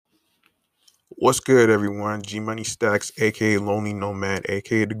What's good, everyone? G Money Stacks, aka Lonely Nomad,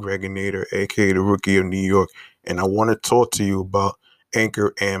 aka the Gregonator, aka the Rookie of New York, and I want to talk to you about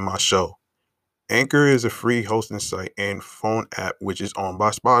Anchor and my show. Anchor is a free hosting site and phone app which is owned by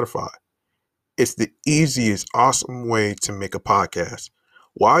Spotify. It's the easiest, awesome way to make a podcast.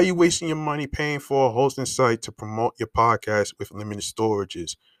 Why are you wasting your money paying for a hosting site to promote your podcast with limited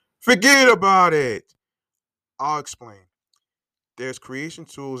storages? Forget about it. I'll explain. There's creation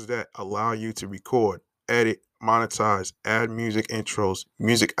tools that allow you to record, edit, monetize, add music intros,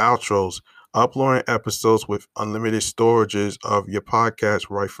 music outros, uploading episodes with unlimited storages of your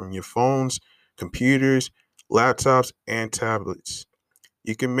podcast right from your phones, computers, laptops, and tablets.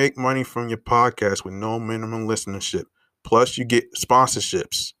 You can make money from your podcast with no minimum listenership. Plus, you get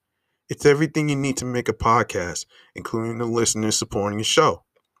sponsorships. It's everything you need to make a podcast, including the listeners supporting your show.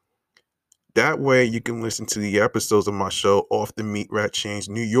 That way, you can listen to the episodes of my show Off the Meat Rat Chains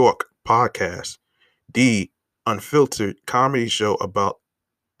New York podcast, the unfiltered comedy show about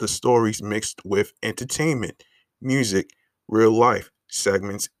the stories mixed with entertainment, music, real life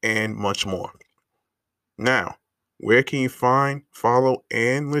segments, and much more. Now, where can you find, follow,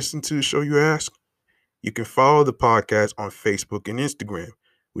 and listen to the show, you ask? You can follow the podcast on Facebook and Instagram,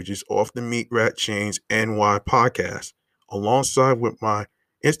 which is Off the Meat Rat Chains NY Podcast, alongside with my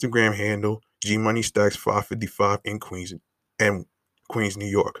Instagram handle, G Money Stacks 555 in Queens, New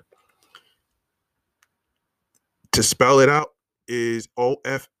York. To spell it out is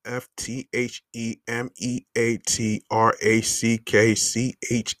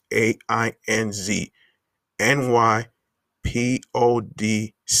OFFTHEMEATRACKCHAINZ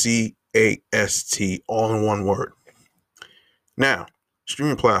NYPODCAST, all in one word. Now,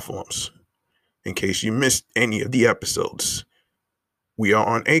 streaming platforms. In case you missed any of the episodes, we are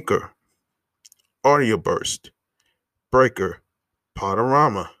on Anchor, Audio Burst, Breaker,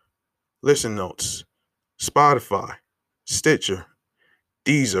 Podorama, Listen Notes, Spotify, Stitcher,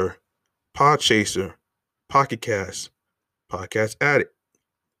 Deezer, Podchaser, Pocket Cast, Podcast Addict,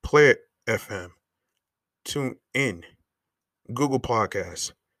 Player FM, TuneIn, Google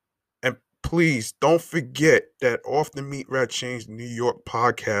Podcasts, and please don't forget that Off the Meat Rat Chains New York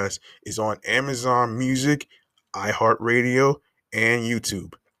podcast is on Amazon Music, iHeartRadio, and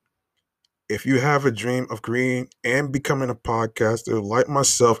YouTube. If you have a dream of creating and becoming a podcaster like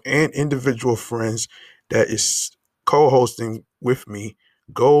myself and individual friends that is co-hosting with me,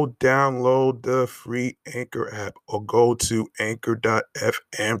 go download the free Anchor app or go to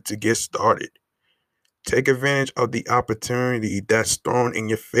anchor.fm to get started. Take advantage of the opportunity that's thrown in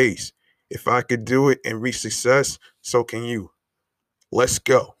your face. If I could do it and reach success, so can you. Let's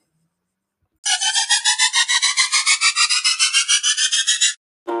go.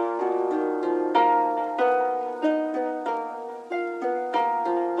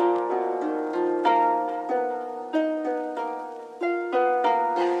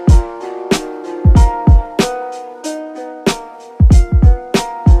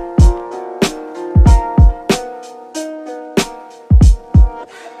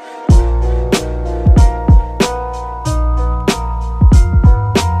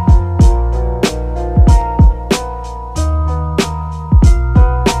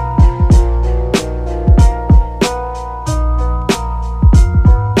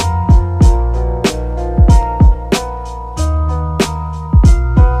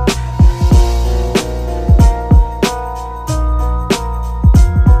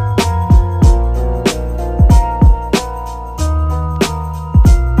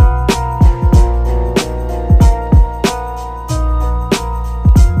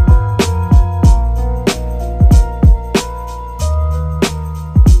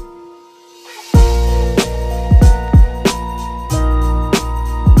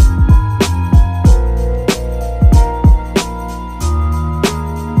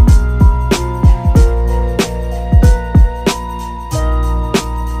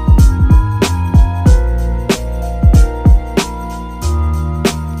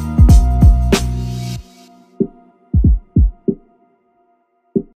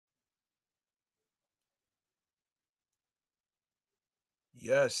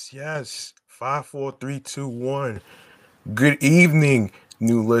 Yes. 5, 4, 3, 2, 1. Good evening,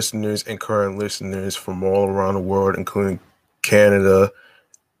 new listeners and current listeners from all around the world, including Canada,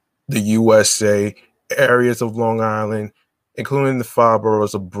 the USA, areas of Long Island, including the five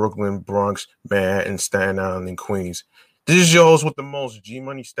boroughs of Brooklyn, Bronx, Manhattan, Staten Island, and Queens. This is your host with the most, G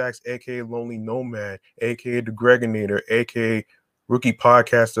Money Stacks, aka Lonely Nomad, aka the Gregonator, aka Rookie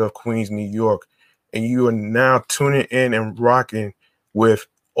Podcaster of Queens, New York. And you are now tuning in and rocking with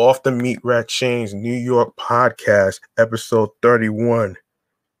Off the Meat Rat Chains New York Podcast, episode 31.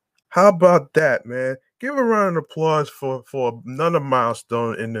 How about that, man? Give a round of applause for another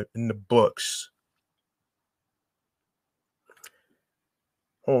milestone in the books.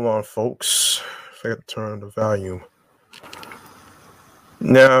 Hold on, folks. I got to turn on the volume.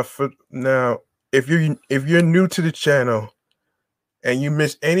 Now, if you're new to the channel and you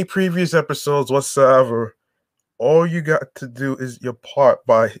missed any previous episodes whatsoever, all you got to do is your part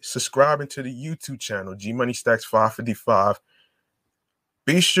by subscribing to the YouTube channel, G Money Stacks 555.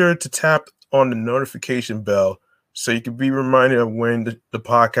 Be sure to tap on the notification bell so you can be reminded of when the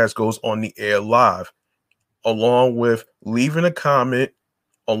podcast goes on the air live, along with leaving a comment,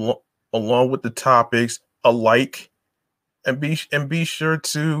 along with the topics, a like, and be sure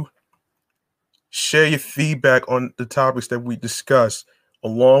to share your feedback on the topics that we discuss,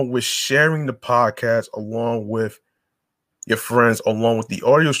 along with sharing the podcast, along with your friends, along with the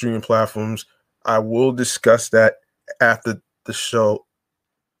audio streaming platforms. I will discuss that after the show.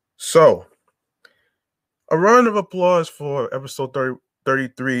 So, a round of applause for episode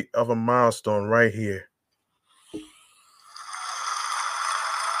 33 of a milestone right here.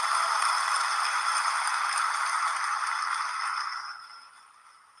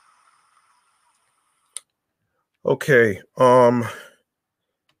 Okay,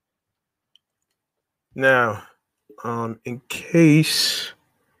 now, in case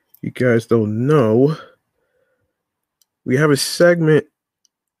you guys don't know, we have a segment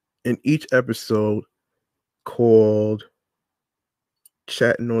in each episode called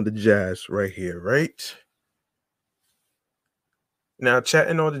Chatting on the Jazz right here, right? Now,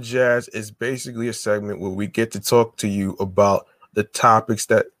 Chatting on the Jazz is basically a segment where we get to talk to you about the topics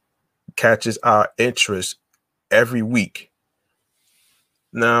that catches our interest every week.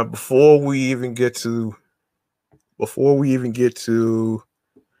 Now, before we even get to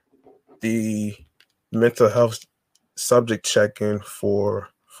the mental health subject check-in for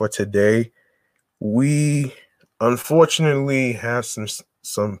today, we unfortunately have some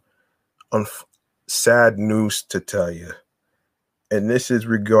sad news to tell you, and this is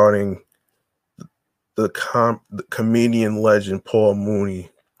regarding the comedian legend Paul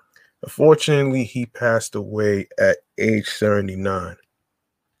Mooney. Unfortunately, he passed away at age 79.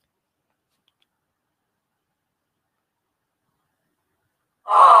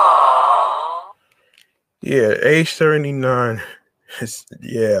 Yeah, age 79.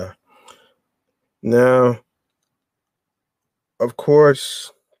 Yeah. Now, of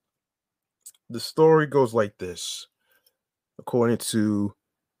course, the story goes like this, according to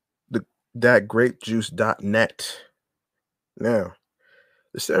thatgrapejuice.net. Now,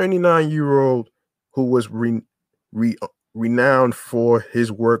 the 79-year-old who was renowned for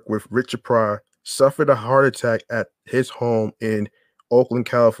his work with Richard Pryor suffered a heart attack at his home in Oakland,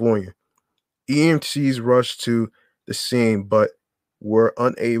 California. EMTs rushed to the scene but were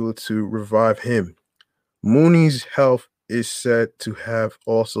unable to revive him. Mooney's health is said to have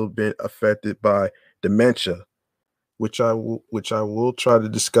also been affected by dementia, which I will try to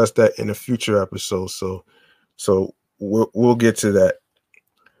discuss that in a future episode. So we'll get to that.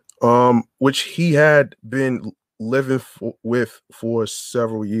 Which he had been living with for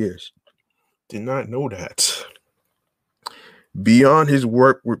several years. Did not know that. Beyond his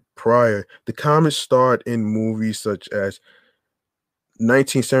work with Pryor, the comic starred in movies such as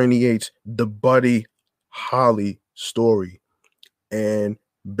 1978's The Buddy Holly Story and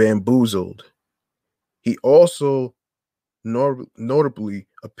Bamboozled. He also notably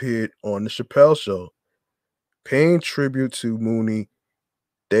appeared on The Chappelle Show. Paying tribute to Mooney,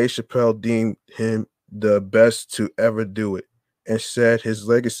 Dave Chappelle deemed him the best to ever do it and said his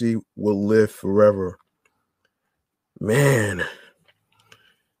legacy will live forever. Man.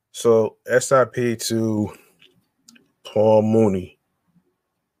 So SIP to Paul Mooney.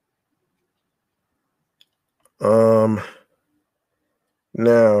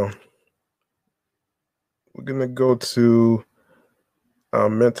 Now we're gonna go to our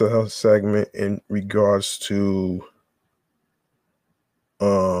mental health segment in regards to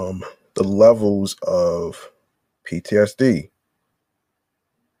the levels of PTSD.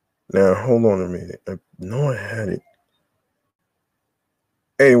 Now hold on a minute. I know I had it.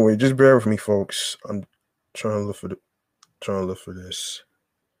 Anyway, just bear with me, folks. I'm trying to look for this.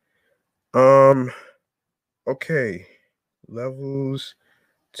 Okay. Levels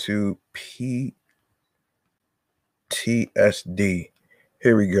to PTSD.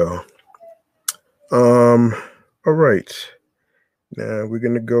 Here we go. All right. Now we're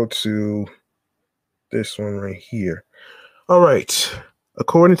gonna go to this one right here. All right.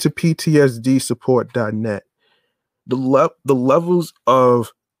 According to PTSDsupport.net, the levels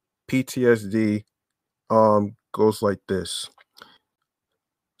of PTSD goes like this.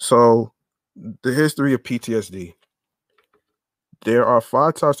 So, the history of PTSD. There are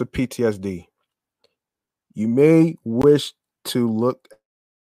 5 types of PTSD. You may wish to look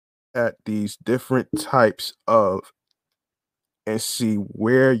at these different types of and see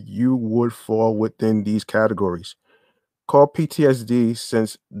where you would fall within these categories. Called PTSD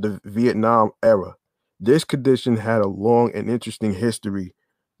since the Vietnam era. This condition had a long and interesting history.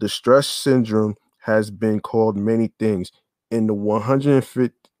 The stress syndrome has been called many things in the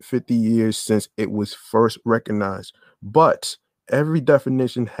 150 years since it was first recognized, but every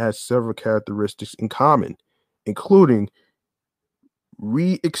definition has several characteristics in common, including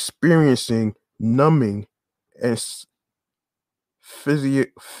re experiencing numbing and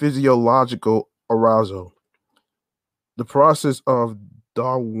physiological arousal. The process of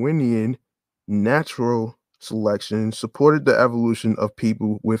Darwinian natural selection supported the evolution of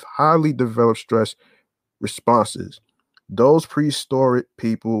people with highly developed stress responses. Those prehistoric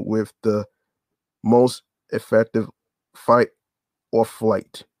people with the most effective fight or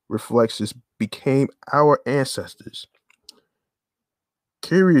flight reflexes became our ancestors.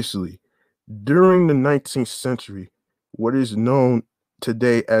 Curiously, during the 19th century, what is known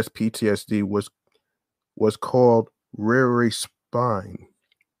today as PTSD was called rare spine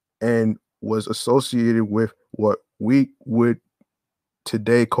and was associated with what we would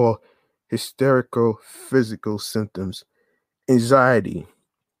today call hysterical physical symptoms, anxiety,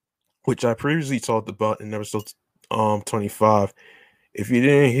 which I previously talked about in episode 25. If you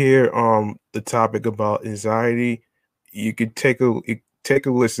didn't hear the topic about anxiety, you could take a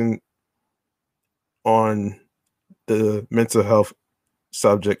listen on the mental health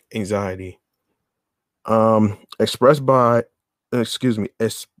subject, anxiety. Expressed by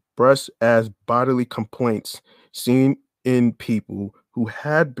expressed as bodily complaints seen in people who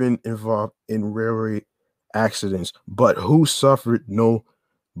had been involved in railway accidents but who suffered no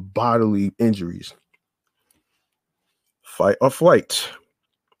bodily injuries. Fight or flight.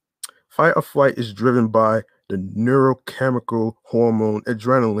 Fight or flight is driven by the neurochemical hormone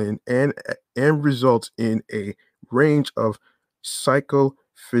adrenaline and results in a range of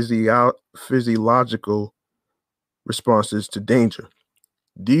psychophysiological responses to danger.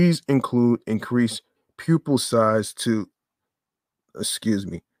 These include increased pupil size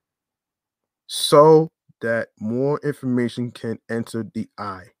so that more information can enter the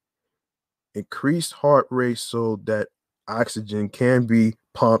eye, increased heart rate so that oxygen can be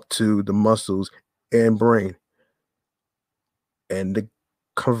pumped to the muscles and brain, and the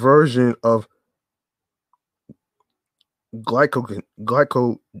conversion of glycogen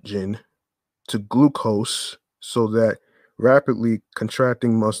to glucose so that rapidly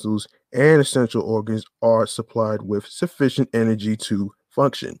contracting muscles and essential organs are supplied with sufficient energy to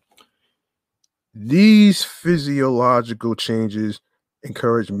function. These physiological changes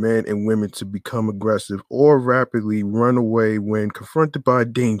encourage men and women to become aggressive or rapidly run away when confronted by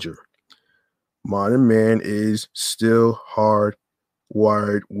danger. Modern man is still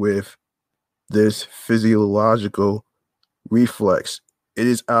hardwired with this physiological reflex. It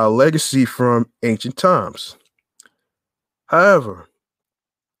is our legacy from ancient times. However,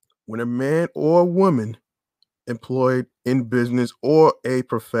 when a man or woman employed in business or a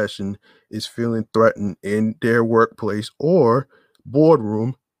profession is feeling threatened in their workplace or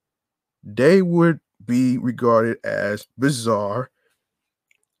boardroom, they would be regarded as bizarre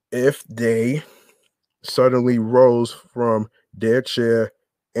if they suddenly rose from their chair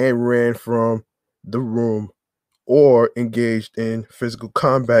and ran from the room or engaged in physical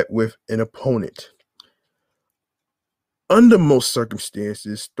combat with an opponent. Under most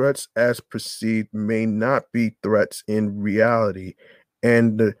circumstances, threats as perceived may not be threats in reality,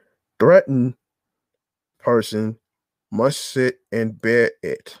 and the threatened person must sit and bear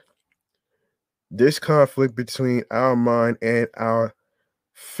it. This conflict between our mind and our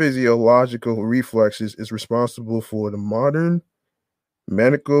physiological reflexes is responsible for the modern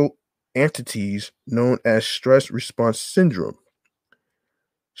medical entities known as stress response syndrome.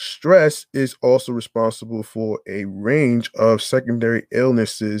 Stress is also responsible for a range of secondary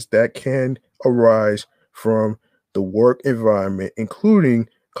illnesses that can arise from the work environment, including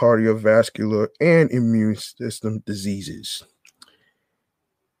cardiovascular and immune system diseases.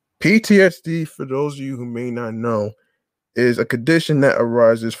 PTSD, for those of you who may not know, is a condition that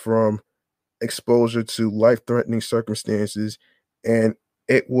arises from exposure to life-threatening circumstances, and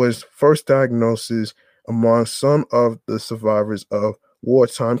it was first diagnosed among some of the survivors of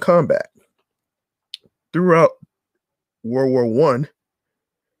wartime combat. Throughout World War One,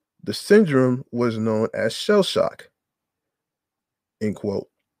 the syndrome was known as shell shock, end quote,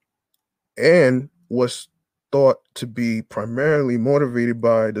 and was thought to be primarily motivated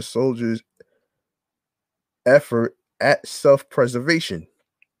by the soldiers' effort at self-preservation.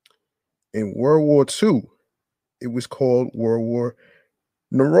 In World War II, it was called World War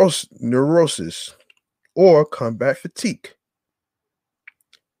neurosis or combat fatigue.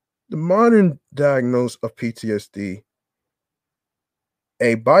 The modern diagnosis of PTSD,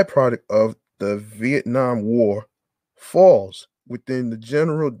 a byproduct of the Vietnam War, falls within the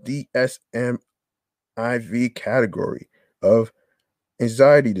general DSM-IV category of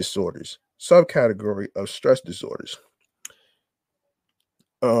anxiety disorders, subcategory of stress disorders.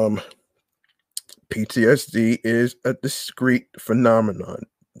 PTSD is a discrete phenomenon,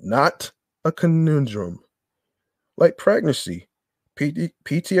 not a conundrum. Like pregnancy,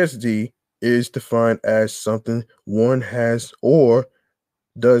 PTSD is defined as something one has or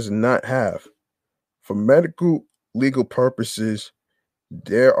does not have. For medical legal purposes,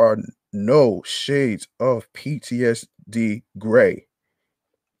 there are no shades of PTSD gray.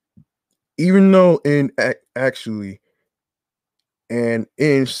 Even though in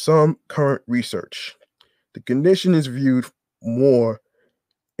some current research, the condition is viewed more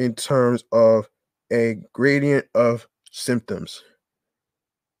in terms of a gradient of symptoms,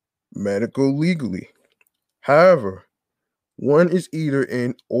 medical legally. However, one is either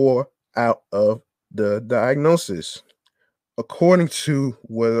in or out of the diagnosis, according to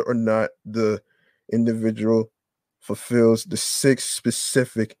whether or not the individual fulfills the 6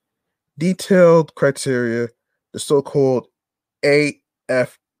 specific detailed criteria, the so-called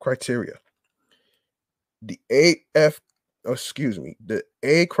AF criteria. The A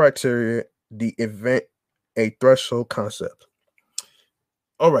criteria, the event, a threshold concept.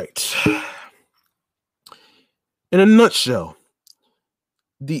 All right. In a nutshell,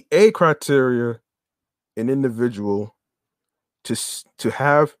 the A criteria, an individual to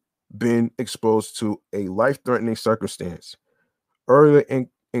have been exposed to a life-threatening circumstance. Earlier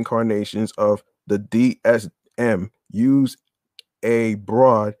incarnations of the DSM use a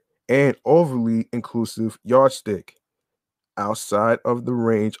broad and overly inclusive yardstick outside of the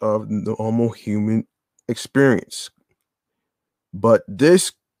range of normal human experience. But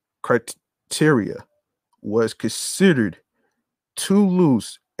this criteria was considered too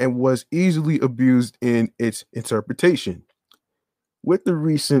loose and was easily abused in its interpretation. With the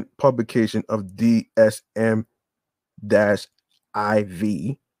recent publication of DSM-IV,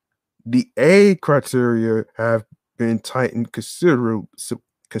 the A criteria have been tightened considerably.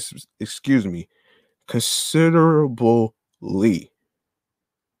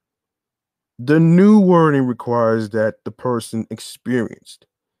 The new wording requires that the person experienced,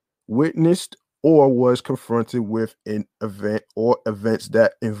 witnessed, or was confronted with an event or events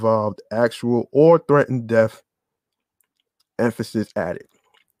that involved actual or threatened death, emphasis added,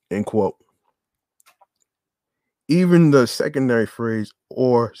 end quote. Even the secondary phrase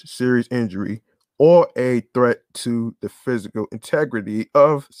or serious injury or a threat to the physical integrity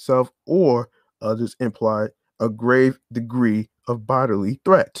of self or others imply a grave degree of bodily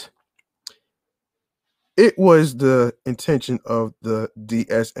threat. It was the intention of the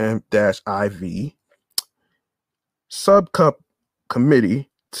DSM-IV subcommittee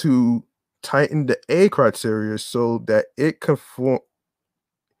to tighten the A criteria so that it conformed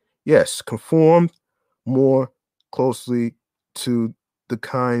more closely to the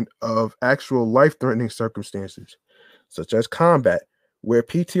kind of actual life-threatening circumstances, such as combat, where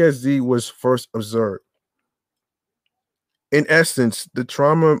PTSD was first observed. In essence, the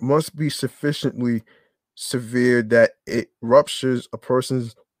trauma must be sufficiently severe that it ruptures a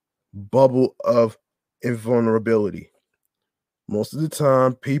person's bubble of invulnerability. Most of the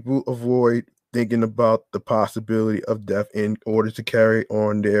time, people avoid thinking about the possibility of death in order to carry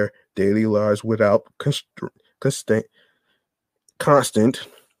on their daily lives without constant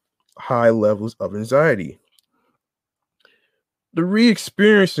high levels of anxiety. The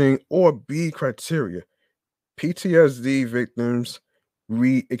re-experiencing or B criteria, PTSD victims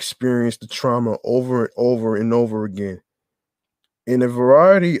re-experience the trauma over and over and over again in a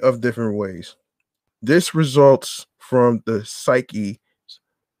variety of different ways. This results from the psyche's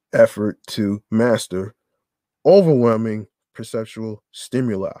effort to master overwhelming perceptual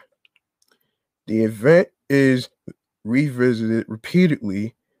stimuli. The event is revisited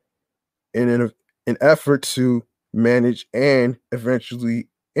repeatedly in an effort to manage and eventually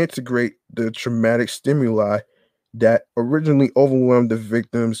integrate the traumatic stimuli that originally overwhelmed the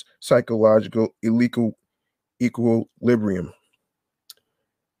victim's psychological equilibrium.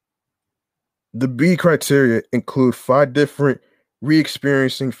 The B criteria include 5 different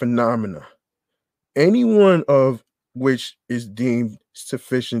re-experiencing phenomena, any one of which is deemed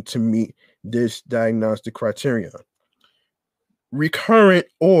sufficient to meet this diagnostic criterion. Recurrent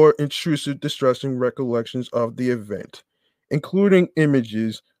or intrusive distressing recollections of the event, including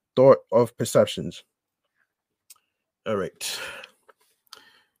images, thought of perceptions. All right.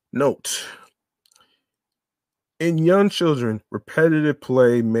 Note: in young children, repetitive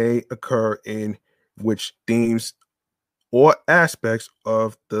play may occur in which themes or aspects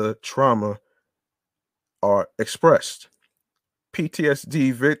of the trauma are expressed.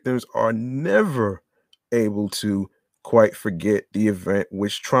 PTSD victims are never able to quite forget the event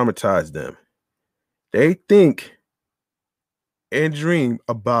which traumatized them. They think and dream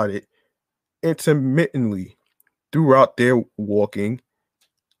about it intermittently throughout their walking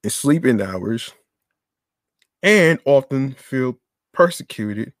and sleeping hours, and often feel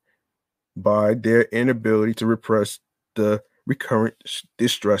persecuted by their inability to repress the recurrent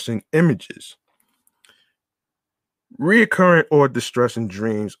distressing images. Reoccurrent or distressing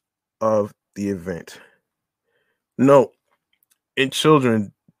dreams of the event. Note: in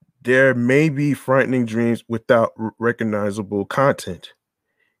children, there may be frightening dreams without recognizable content.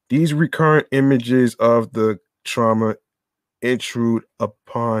 These recurrent images of the trauma intrude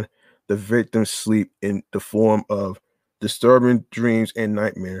upon the victim's sleep in the form of disturbing dreams and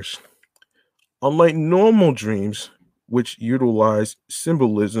nightmares. Unlike normal dreams, which utilize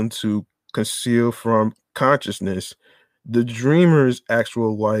symbolism to conceal from consciousness the dreamer's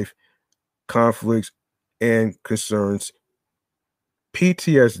actual life conflicts and concerns,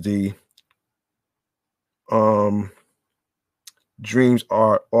 PTSD dreams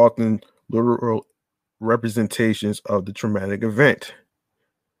are often literal representations of the traumatic event.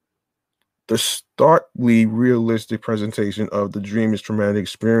 The starkly realistic presentation of the dreamer's traumatic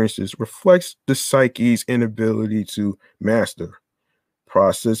experiences reflects the psyche's inability to master,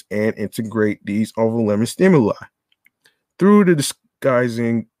 process, and integrate these overwhelming stimuli through the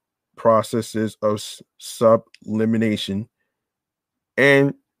disguising processes of sublimination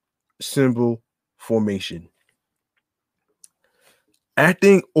and symbol formation.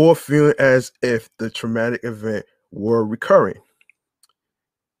 Acting or feeling as if the traumatic event were recurring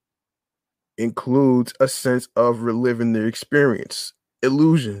includes a sense of reliving the experience,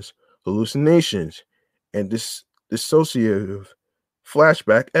 illusions, hallucinations, and dissociative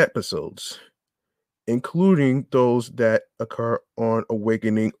flashback episodes, including those that occur on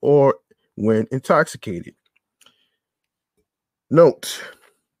awakening or when intoxicated. Note: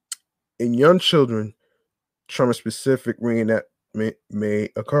 in young children, trauma-specific reenactment may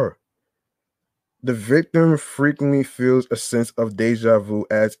occur. The victim frequently feels a sense of deja vu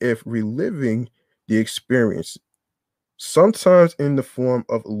as if reliving the experience, sometimes in the form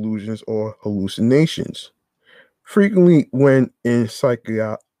of illusions or hallucinations. Frequently, when in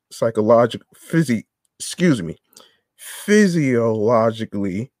psychological,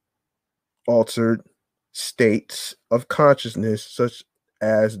 physiologically altered states of consciousness, such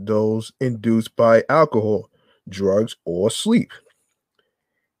as those induced by alcohol, drugs, or sleep.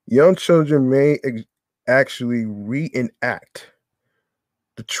 Young children may actually reenact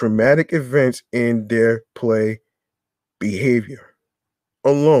the traumatic events in their play behavior,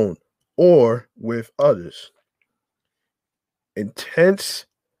 alone or with others. Intense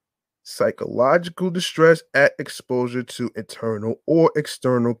psychological distress at exposure to internal or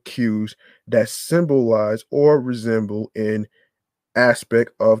external cues that symbolize or resemble an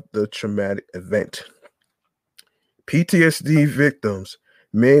aspect of the traumatic event. PTSD victims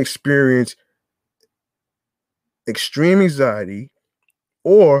may experience extreme anxiety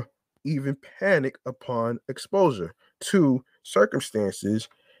or even panic upon exposure to circumstances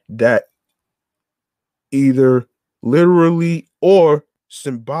that either literally or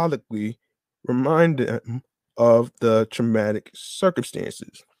symbolically remind them of the traumatic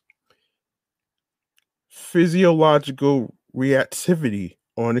circumstances. Physiological reactivity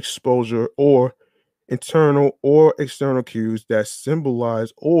on exposure or internal or external cues that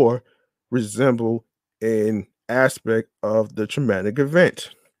symbolize or resemble an aspect of the traumatic event.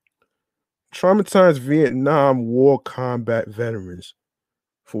 Traumatized Vietnam War combat veterans,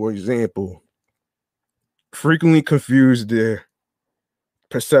 for example, frequently confuse their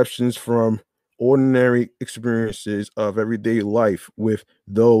perceptions from ordinary experiences of everyday life with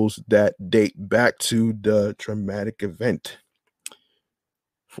those that date back to the traumatic event.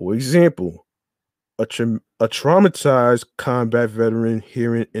 For example, a traumatized combat veteran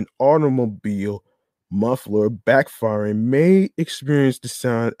hearing an automobile muffler backfiring may experience the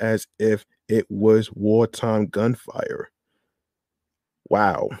sound as if it was wartime gunfire.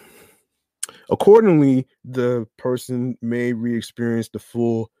 Wow. Accordingly, the person may re experience the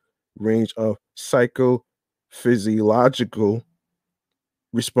full range of psychophysiological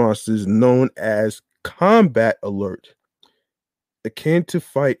responses known as combat alert, akin to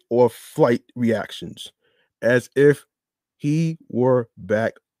fight or flight reactions, as if he were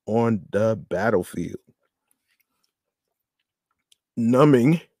back on the battlefield.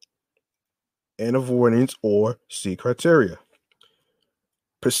 Numbing and avoidance or C criteria.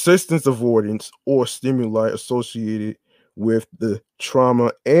 Persistence avoidance or stimuli associated with the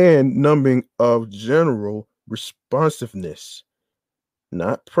trauma and numbing of general responsiveness,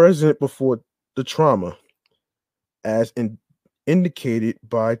 not present before the trauma, as indicated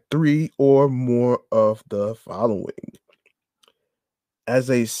by 3 or more of the following.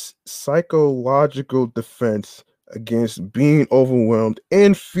 As a psychological defense against being overwhelmed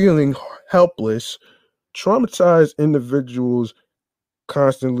and feeling helpless, traumatized individuals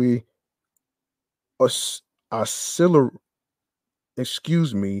constantly oscillate,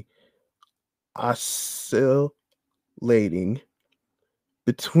 oscillating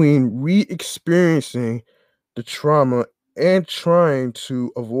between re-experiencing the trauma and trying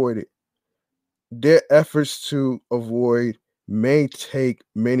to avoid it. Their efforts to avoid may take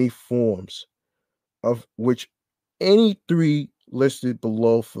many forms, of which any 3 listed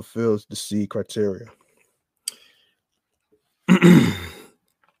below fulfills the C criteria.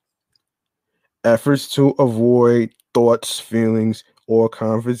 Efforts to avoid thoughts, feelings, or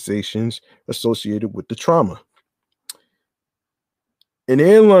conversations associated with the trauma. An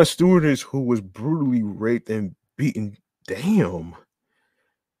airline stewardess who was brutally raped and beaten,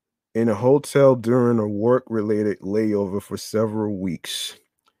 in a hotel during a work-related layover for several weeks,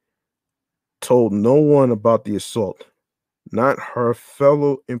 told no one about the assault, not her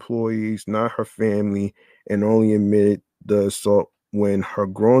fellow employees, not her family, and only admitted the assault when her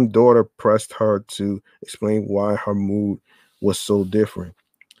grown daughter pressed her to explain why her mood was so different.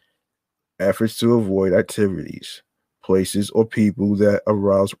 Efforts to avoid activities, places, or people that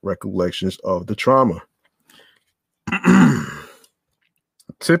arouse recollections of the trauma.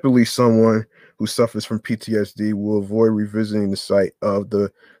 Typically, someone who suffers from PTSD will avoid revisiting the site of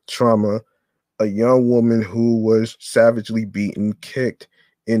the trauma. A young woman who was savagely beaten, kicked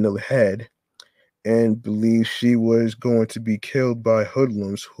in the head, and believed she was going to be killed by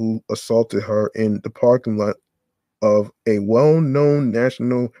hoodlums who assaulted her in the parking lot of a well-known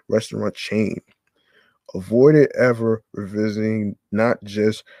national restaurant chain. Avoided ever revisiting not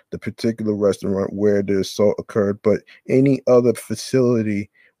just the particular restaurant where the assault occurred, but any other facility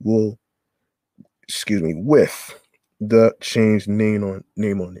with the chain's name on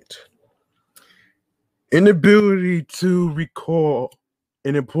it. Inability to recall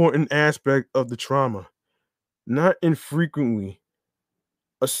an important aspect of the trauma. Not infrequently,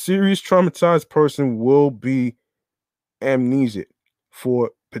 a serious traumatized person will be amnesic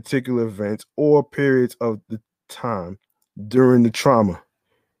for particular events or periods of the time during the trauma.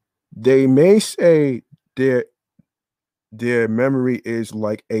 They may say their memory is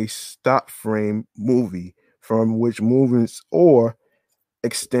like a stop frame movie from which movements or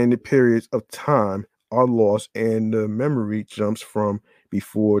extended periods of time are lost and the memory jumps from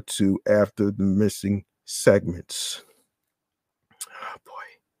before to after the missing segments. Oh boy.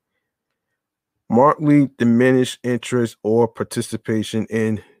 Markedly diminished interest or participation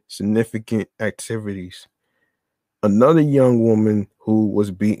in significant activities. Another young woman who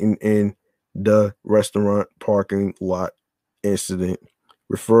was beaten in the restaurant parking lot incident,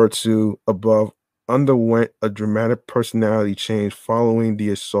 referred to above, underwent a dramatic personality change following the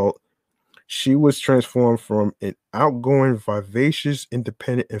assault. She was transformed from an outgoing, vivacious,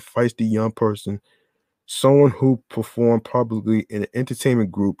 independent, and feisty young person, someone who performed publicly in an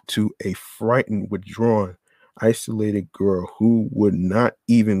entertainment group, to a frightened, withdrawn, isolated girl who would not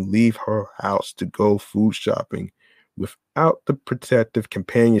even leave her house to go food shopping without the protective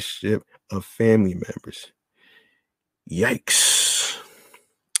companionship of family members. Yikes.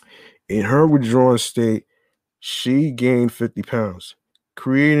 In her withdrawn state, she gained 50 pounds,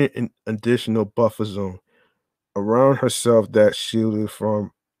 creating an additional buffer zone around herself that shielded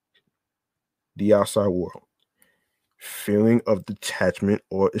from the outside world. Feeling of detachment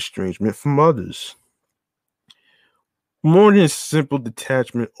or estrangement from others. More than simple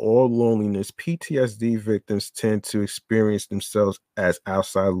detachment or loneliness, PTSD victims tend to experience themselves as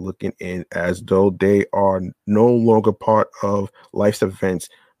outside looking in, as though they are no longer part of life's events,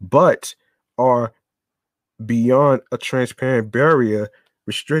 but are beyond a transparent barrier,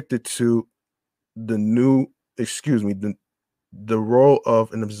 restricted to the role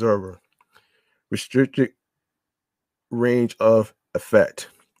of an observer, restricted range of effect.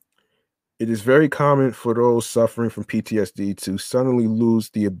 It is very common for those suffering from PTSD to suddenly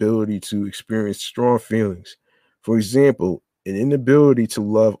lose the ability to experience strong feelings. For example, an inability to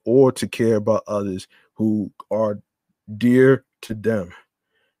love or to care about others who are dear to them.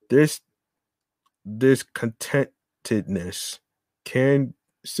 This discontentedness can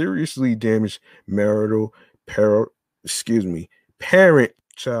seriously damage marital, parent,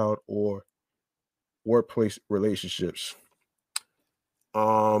 child, or workplace relationships.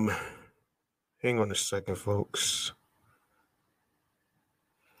 Hang on a second, folks.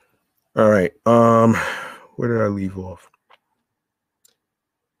 All right. Where did I leave off?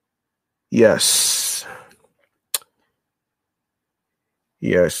 Yes.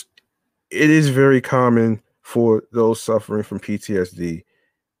 Yes. It is very common for those suffering from PTSD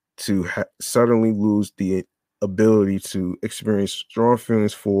to suddenly lose the ability to experience strong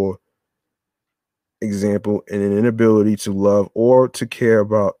feelings, for example, and an inability to love or to care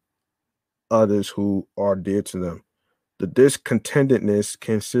about others who are dear to them. The discontentedness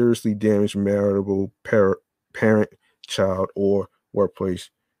can seriously damage marital, parent, child, or workplace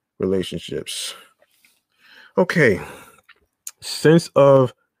relationships. Okay, sense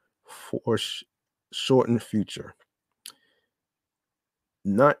of shortened future.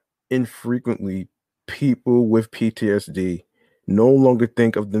 Not infrequently, people with PTSD no longer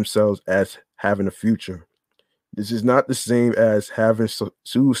think of themselves as having a future. This is not the same as having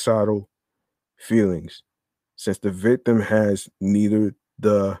suicidal feelings, since the victim has neither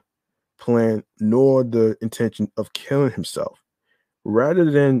the plan nor the intention of killing himself.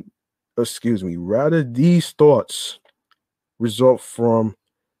 Rather these thoughts result from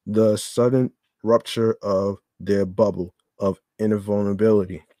the sudden rupture of their bubble of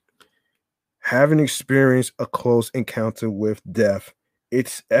invulnerability. Having experienced a close encounter with death,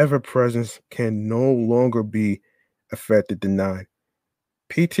 its ever presence can no longer be affected, denied.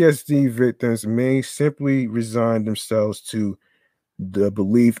 PTSD victims may simply resign themselves to the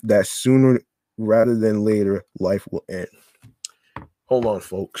belief that sooner rather than later life will end. Hold on,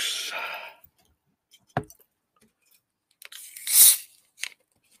 folks.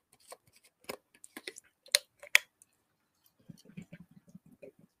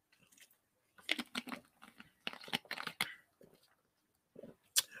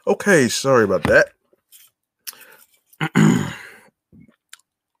 Okay, sorry about that.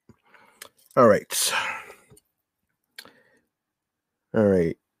 All right. All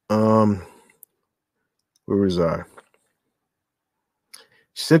right. Where was I?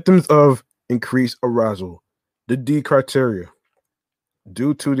 Symptoms of increased arousal. The D criteria.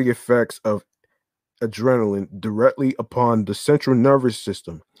 Due to the effects of adrenaline directly upon the central nervous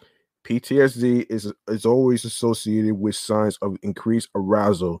system, PTSD is always associated with signs of increased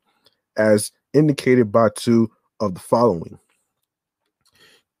arousal, as indicated by two of the following: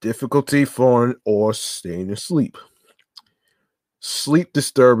 difficulty falling or staying asleep. Sleep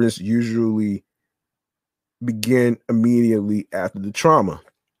disturbance usually begin immediately after the trauma.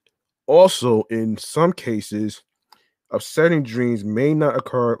 Also, in some cases, upsetting dreams may not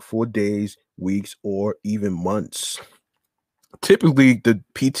occur for days, weeks, or even months. Typically, the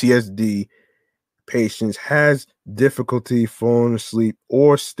PTSD patients has difficulty falling asleep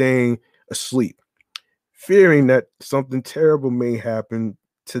or staying asleep, fearing that something terrible may happen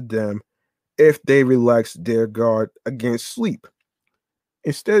to them if they relax their guard against sleep.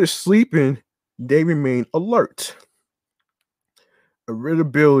 Instead of sleeping, they remain alert.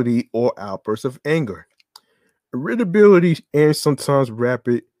 Irritability or outbursts of anger. Irritability and sometimes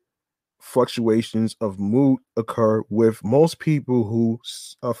rapid fluctuations of mood occur with most people who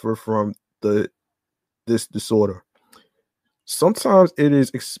suffer from this disorder. Sometimes it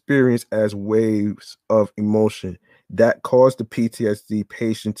is experienced as waves of emotion that cause the PTSD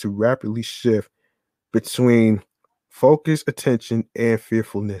patient to rapidly shift between focused attention and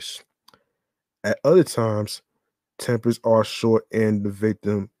fearfulness. At other times, tempers are short and the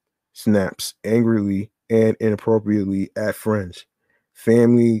victim snaps angrily and inappropriately at friends,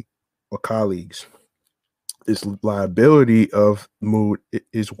 family, or colleagues. This liability of mood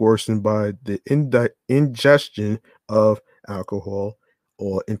is worsened by the ingestion of alcohol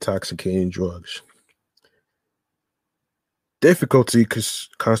or intoxicating drugs. Difficulty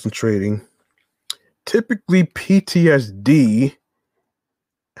concentrating. Typically, PTSD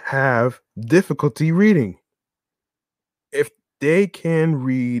have difficulty reading. If they can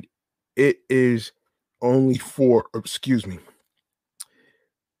read, it is only for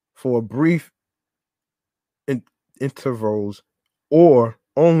brief intervals or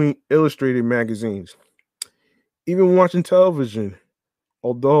only illustrated magazines. Even watching television,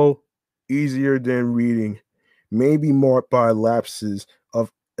 although easier than reading, may be marked by lapses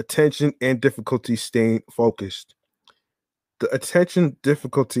of attention and difficulty staying focused. The attention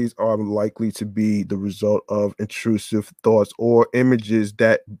difficulties are likely to be the result of intrusive thoughts or images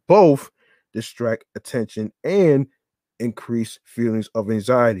that both distract attention and increase feelings of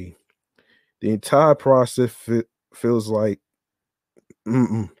anxiety. The entire process feels like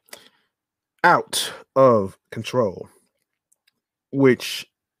out of control, which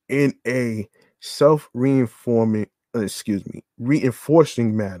in a reinforcing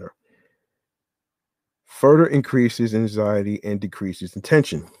manner further increases anxiety and decreases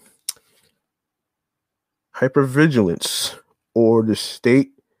attention. Hypervigilance, or the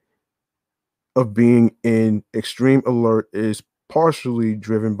state of being in extreme alert, is partially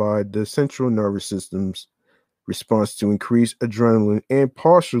driven by the central nervous system's response to increased adrenaline and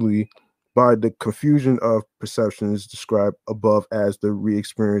partially by the confusion of perceptions described above as the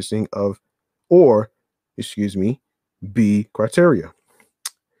re-experiencing of, or, B criteria.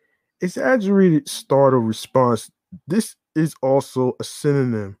 Exaggerated startle response. This is also a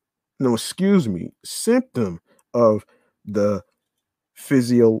symptom of the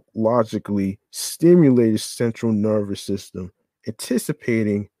physiologically stimulated central nervous system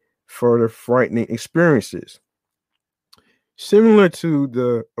anticipating further frightening experiences. Similar to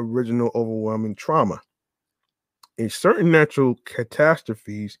the original overwhelming trauma, in certain natural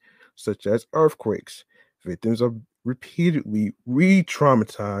catastrophes, such as earthquakes, victims are repeatedly re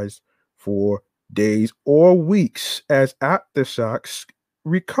traumatized for days or weeks as aftershocks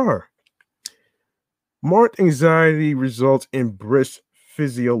recur. Marked anxiety results in brisk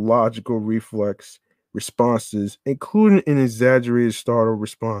physiological reflex responses, including an exaggerated startle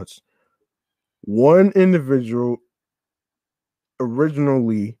response. One individual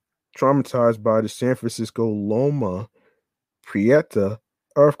originally traumatized by the San Francisco Loma Prieta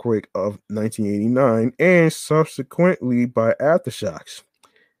earthquake of 1989 and subsequently by aftershocks,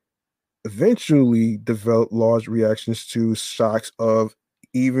 eventually developed large reactions to shocks of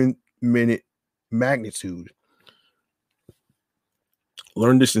even minute magnitude.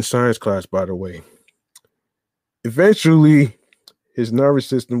 Learned this in science class, by the way. Eventually, his nervous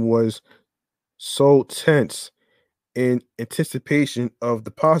system was so tense in anticipation of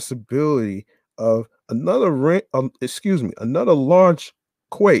the possibility of another large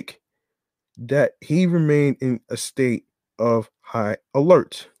quake that he remained in a state of high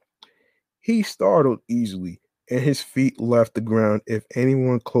alert. He startled easily, and his feet left the ground if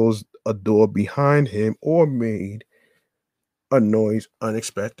anyone closed a door behind him or made a noise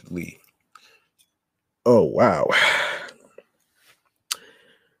unexpectedly. Oh, wow.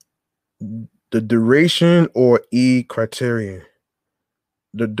 The duration, or E criterion.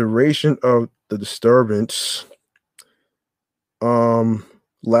 The duration of the disturbance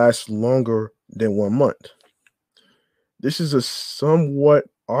lasts longer than 1 month. This is a somewhat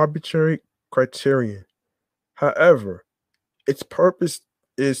arbitrary criterion. However, its purpose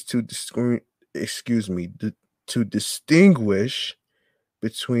is to to distinguish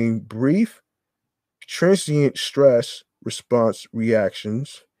between brief, transient stress response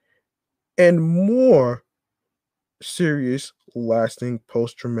reactions and more serious, lasting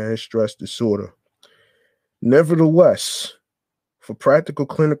post-traumatic stress disorder. Nevertheless, for practical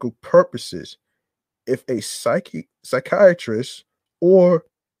clinical purposes, if a psychiatrist or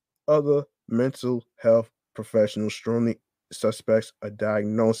other mental health professional strongly suspects a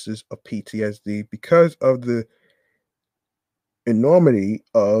diagnosis of PTSD because of the enormity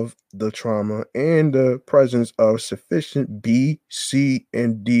of the trauma and the presence of sufficient B, C,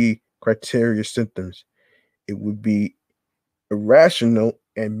 and D criteria symptoms, it would be irrational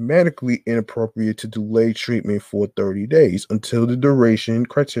and medically inappropriate to delay treatment for 30 days until the duration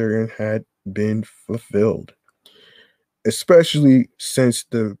criterion had been fulfilled, especially since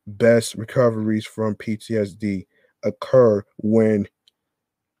the best recoveries from PTSD occur when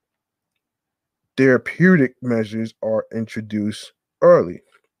therapeutic measures are introduced early.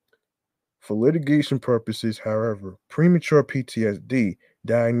 For litigation purposes, however, premature PTSD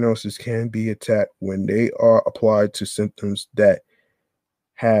diagnosis can be attacked when they are applied to symptoms that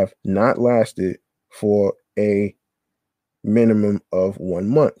have not lasted for a minimum of 1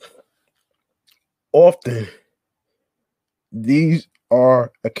 month. Often, these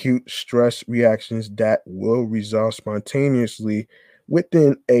are acute stress reactions that will resolve spontaneously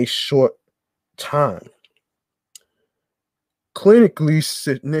within a short time. Clinically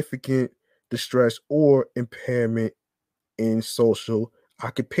significant distress or impairment in social,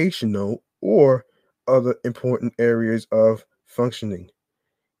 occupational, or other important areas of functioning.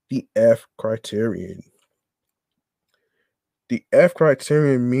 The F criterion. The F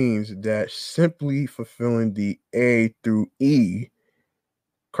criterion means that simply fulfilling the A through E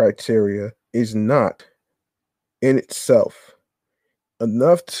criteria is not in itself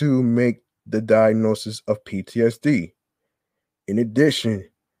enough to make the diagnosis of PTSD. In addition,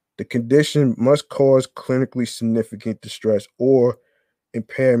 the condition must cause clinically significant distress or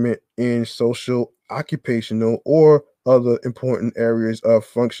impairment in social, occupational, or other important areas of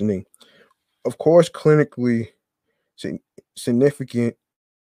functioning. Of course, clinically significant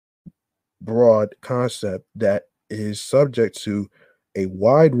broad concept that is subject to a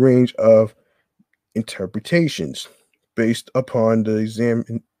wide range of interpretations based upon the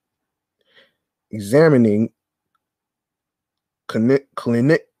examining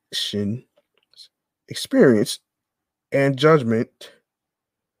clinician experience and judgment.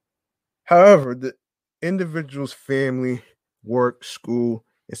 However, the individual's family, work, school,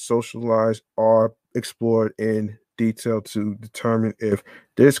 and social lives are explored in detail to determine if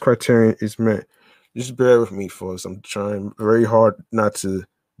this criterion is met. Just bear with me, folks. I'm trying very hard not to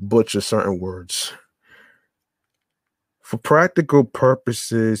butcher certain words. For practical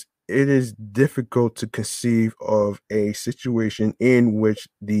purposes, it is difficult to conceive of a situation in which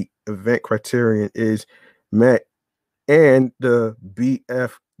the event criterion is met and the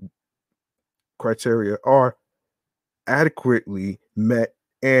BF criteria are adequately met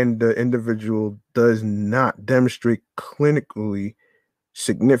and the individual does not demonstrate clinically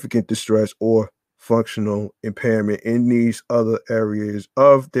significant distress or functional impairment in these other areas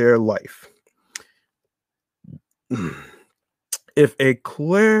of their life. If a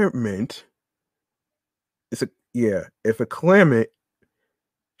claimant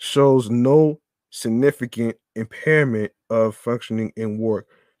shows no significant impairment of functioning in work,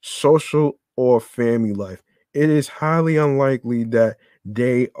 social, or family life, it is highly unlikely that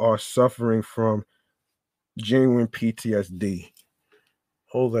they are suffering from genuine PTSD.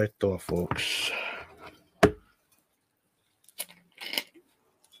 Hold that thought, folks.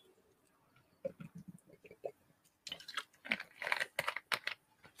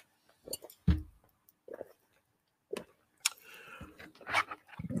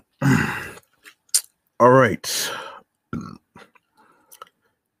 All right.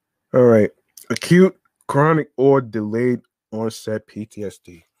 Acute, chronic, or delayed onset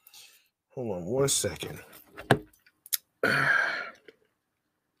PTSD. Hold on 1 second.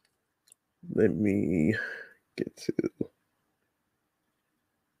 Let me get to.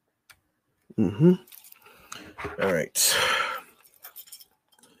 All right.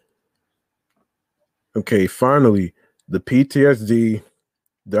 Okay, finally, the PTSD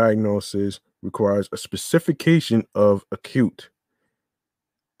diagnosis requires a specification of acute,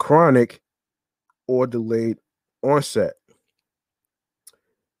 chronic, or delayed onset.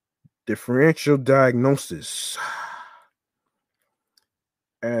 Differential diagnosis.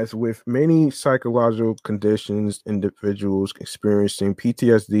 As with many psychological conditions, individuals experiencing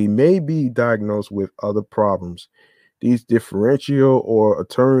PTSD may be diagnosed with other problems. These differential or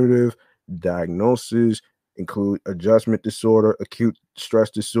alternative diagnoses include adjustment disorder, acute stress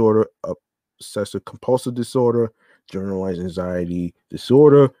disorder, obsessive compulsive disorder, generalized anxiety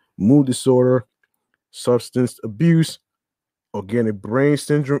disorder, mood disorder, substance abuse, organic brain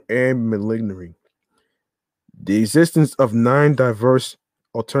syndrome, and malignity. The existence of 9 diverse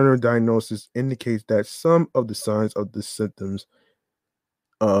alternative diagnosis indicates that some of the signs of the symptoms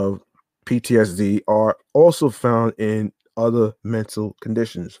of PTSD are also found in other mental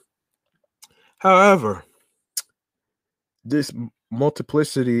conditions. However, this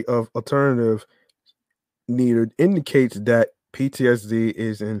multiplicity of alternative needed indicates that PTSD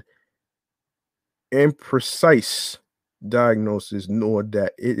is an imprecise diagnosis, nor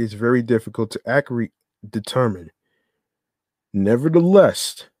that it is very difficult to accurately determine.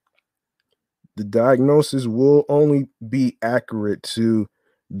 Nevertheless, the diagnosis will only be accurate to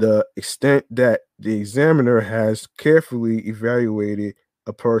the extent that the examiner has carefully evaluated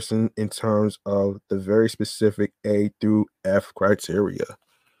a person in terms of the very specific A through F criteria.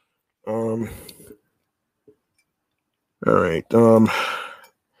 All right.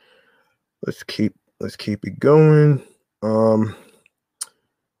 Let's keep it going.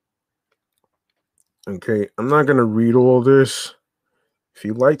 Okay, I'm not gonna read all this. If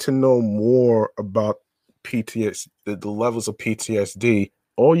you'd like to know more about PTSD, the levels of PTSD,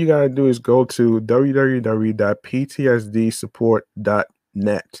 all you gotta do is go to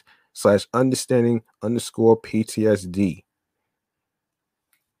www.ptsdsupport.net/understanding_PTSD.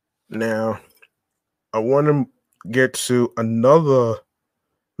 Now, I want to get to another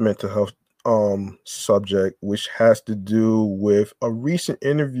mental health subject, which has to do with a recent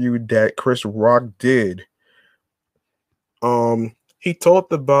interview that Chris Rock did. He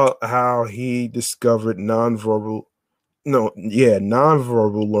talked about how he discovered nonverbal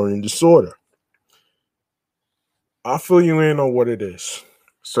learning disorder. I'll fill you in on what it is.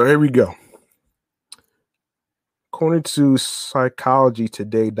 So here we go. According to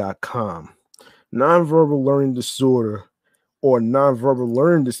psychologytoday.com, nonverbal learning disorder or nonverbal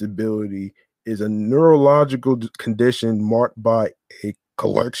learning disability is a neurological condition marked by a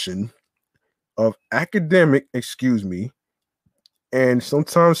collection of and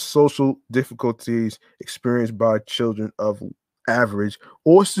sometimes social difficulties experienced by children of average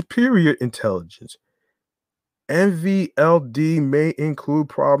or superior intelligence. NVLD may include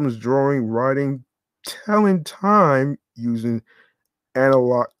problems drawing, writing, telling time using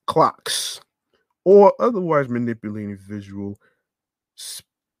analog clocks, or otherwise manipulating visual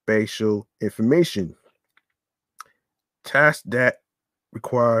spatial information. Tasks that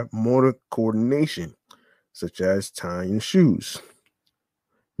require motor coordination, such as tying shoes,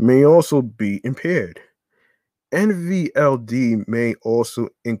 may also be impaired. NVLD may also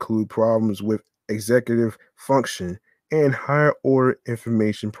include problems with executive function and higher order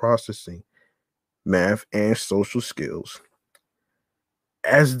information processing, math, and social skills.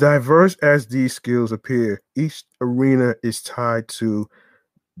 As diverse as these skills appear, each arena is tied to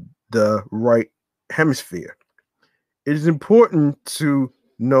the right hemisphere. It is important to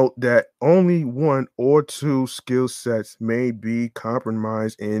note that only one or two skill sets may be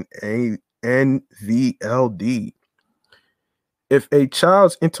compromised in a NVLD. If a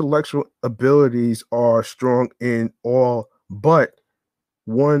child's intellectual abilities are strong in all but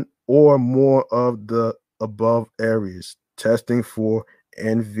one or more of the above areas, testing for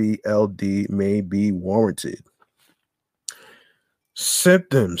NVLD may be warranted.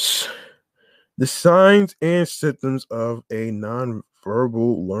 Symptoms. The signs and symptoms of a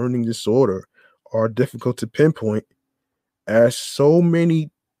nonverbal learning disorder are difficult to pinpoint as so many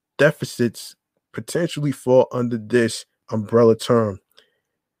deficits potentially fall under this umbrella term.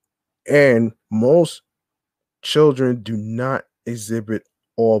 And most children do not exhibit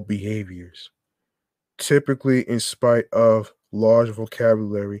all behaviors, typically in spite of large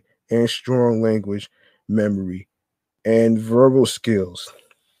vocabulary and strong language memory and verbal skills.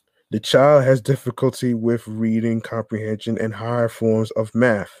 The child has difficulty with reading comprehension and higher forms of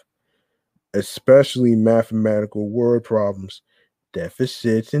math, especially mathematical word problems.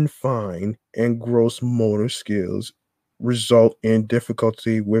 Deficits in fine and gross motor skills result in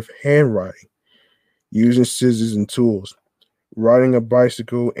difficulty with handwriting, using scissors and tools, riding a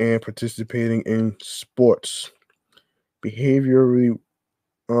bicycle, and participating in sports. Behaviorally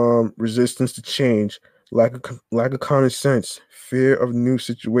resistance to change, lack of common sense, fear of new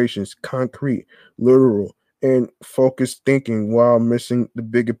situations, concrete, literal, and focused thinking while missing the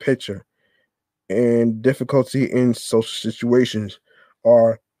bigger picture, and difficulty in social situations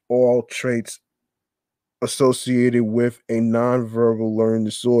are all traits associated with a nonverbal learning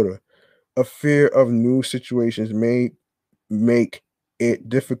disorder. A fear of new situations may make it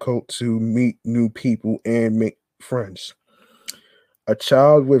difficult to meet new people and make friends. A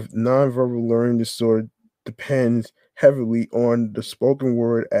child with nonverbal learning disorder depends heavily on the spoken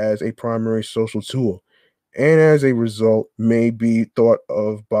word as a primary social tool, and as a result, may be thought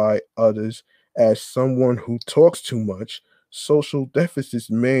of by others as someone who talks too much. Social deficits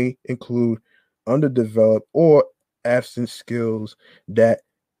may include underdeveloped or absent skills that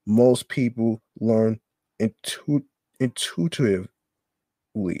most people learn intuitively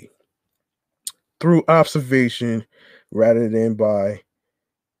through observation rather than by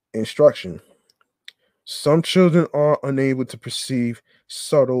instruction. Some children are unable to perceive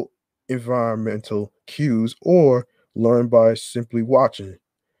subtle environmental cues or learn by simply watching.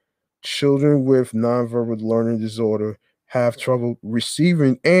 Children with nonverbal learning disorder have trouble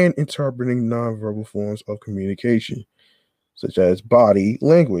receiving and interpreting nonverbal forms of communication, such as body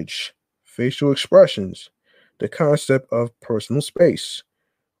language, facial expressions, the concept of personal space,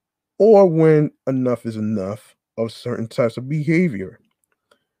 or when enough is enough of certain types of behavior.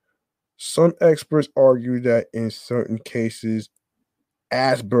 Some experts argue that in certain cases,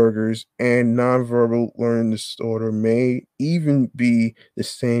 Asperger's and nonverbal learning disorder may even be the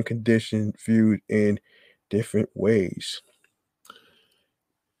same condition viewed in different ways.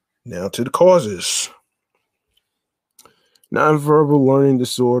 Now to the causes. Nonverbal learning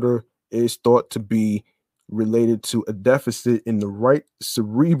disorder is thought to be related to a deficit in the right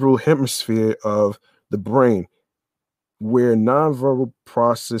cerebral hemisphere of the brain, where nonverbal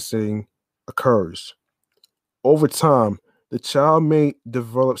processing occurs. Over time, the child may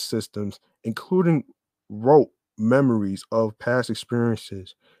develop systems, including rote memories of past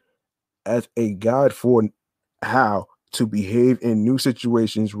experiences, as a guide for how to behave in new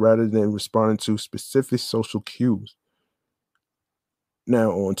situations rather than responding to specific social cues.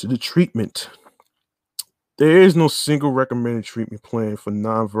 Now, on to the treatment. There is no single recommended treatment plan for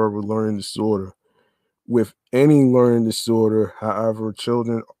nonverbal learning disorder. With any learning disorder, however,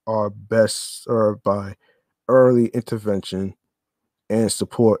 children are best served by early intervention and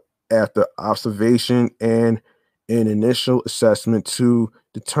support after observation and an initial assessment to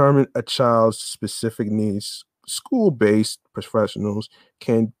determine a child's specific needs. School-based professionals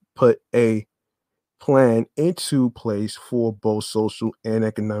can put a plan into place for both social and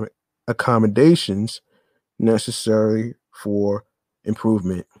economic accommodations necessary for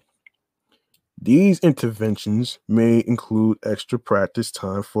improvement. These interventions may include extra practice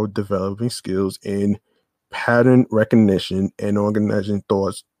time for developing skills in pattern recognition and organizing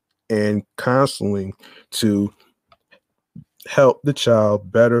thoughts, and counseling to help the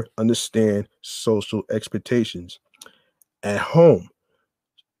child better understand social expectations. At home,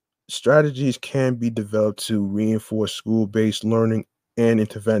 strategies can be developed to reinforce school based learning and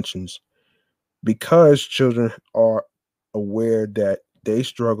interventions. Because children are aware that they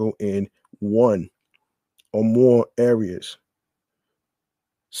struggle in one or more areas,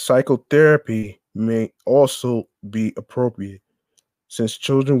 psychotherapy may also be appropriate, since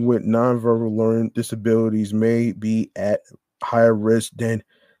children with nonverbal learning disabilities may be at higher risk than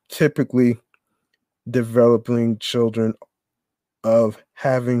typically developing children of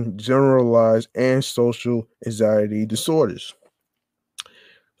having generalized and social anxiety disorders.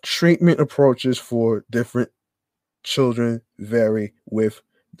 Treatment approaches for different children vary with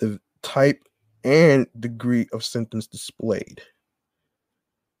the type and degree of symptoms displayed.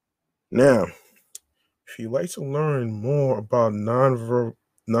 Now, if you'd like to learn more about nonverbal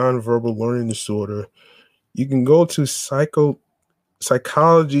learning disorder, you can go to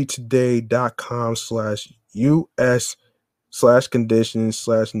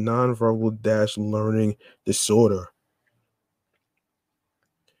psychologytoday.com/us/conditions/nonverbal-learning disorder.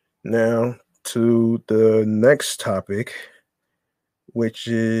 Now to the next topic, which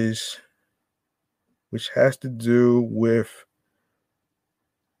has to do with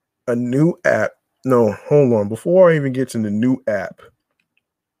a new app. No, hold on. Before I even get to the new app,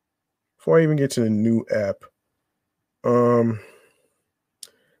 I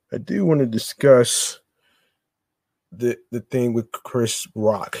do want to discuss the thing with Chris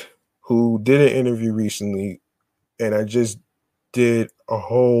Rock, who did an interview recently, and I just did a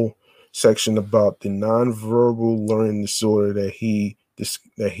whole section about the nonverbal learning disorder that he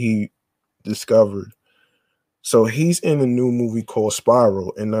discovered. So he's in a new movie called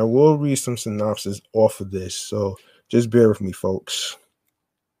Spiral, and I will read some synopsis off of this. So just bear with me, folks.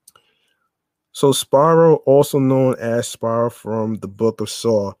 So Spiral, also known as Spiral from the Book of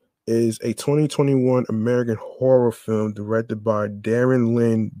Saw, is a 2021 American horror film directed by Darren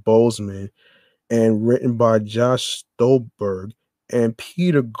Lynn Bousman and written by Josh Stolberg and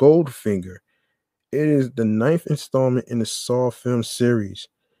Peter Goldfinger. It is the 9th installment in the Saw film series.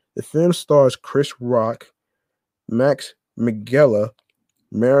 The film stars Chris Rock, Max Minghella,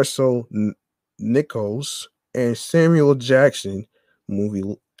 Marisol Nichols, and Samuel Jackson, movie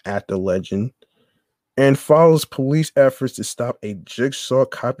actor legend, and follows police efforts to stop a Jigsaw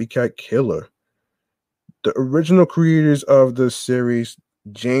copycat killer. The original creators of the series,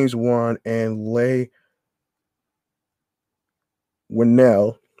 James Wan and Leigh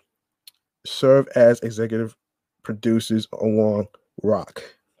Whannell, serve as executive producers along Rock.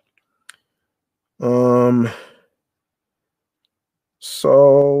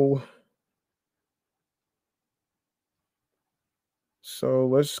 So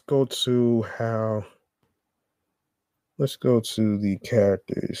let's go to the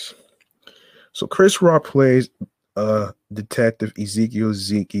characters. So Chris Rock plays Detective Ezekiel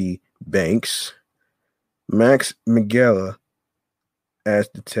Zeke Banks, Max Minghella as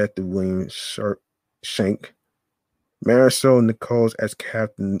Detective William Shank, Marisol Nichols as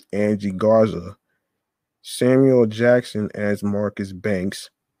Captain Angie Garza, Samuel Jackson as Marcus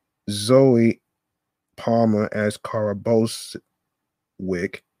Banks, Zoe Palmer as Cara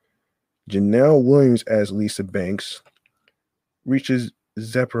Boswick, Janelle Williams as Lisa Banks, Richard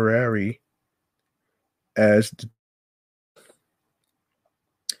Zepparari as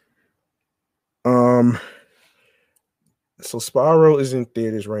so Spiral is in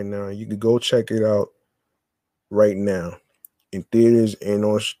theaters right now. You can go check it out right now in theaters and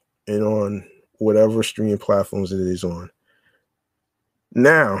on whatever streaming platforms it is on.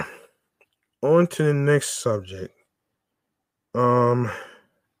 Now, on to the next subject.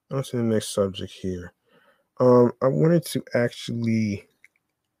 Here. I wanted to actually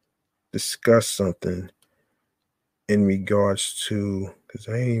discuss something in regards to, because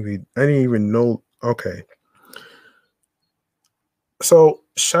I didn't even know. Okay. So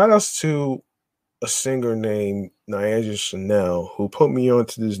shout outs to a singer named Niaja Chanel who put me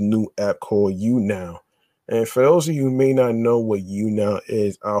onto this new app called YouNow. And for those of you who may not know what YouNow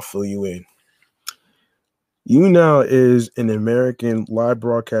is, I'll fill you in. YouNow is an American live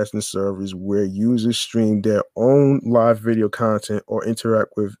broadcasting service where users stream their own live video content or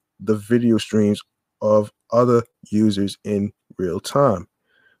interact with the video streams of other users in real time.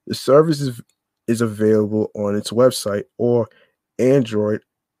 The service is available on its website or Android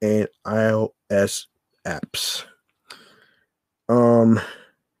and iOS apps.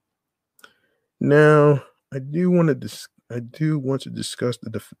 Now I do want to discuss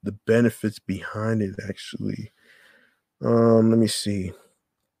the benefits behind it actually. Let me see.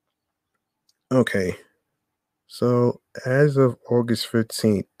 Okay. So as of August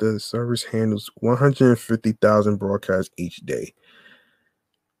 15th, the service handles 150,000 broadcasts each day.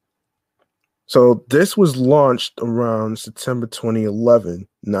 So this was launched around September 2011,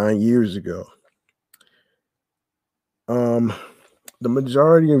 9 years ago. The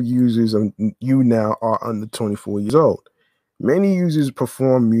majority of users of YouNow are under 24 years old. Many users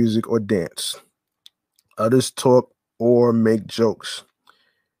perform music or dance. Others talk or make jokes.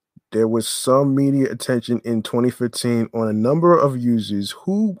 There was some media attention in 2015 on a number of users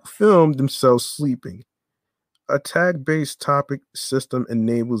who filmed themselves sleeping. A tag-based topic system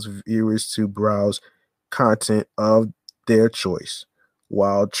enables viewers to browse content of their choice,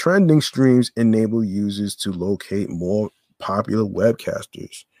 while trending streams enable users to locate more popular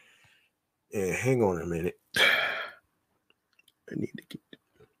webcasters. And hang on a minute. I need to get.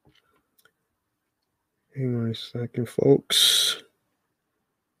 Hang on a second, folks.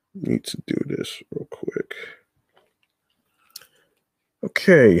 Need to do this real quick.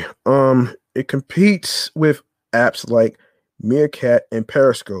 Okay. It competes with apps like Meerkat and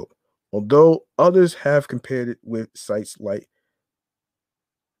Periscope, although others have compared it with sites like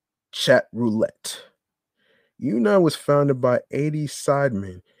Chatroulette. YouNow was founded by Adi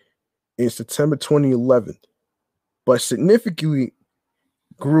Seidman in September 2011, but significantly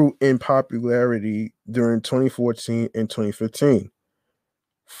grew in popularity during 2014 and 2015.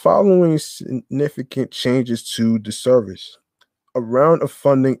 Following significant changes to the service, a round of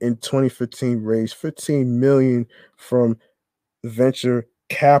funding in 2015 raised $15 million from venture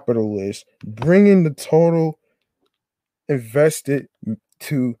capitalists, bringing the total invested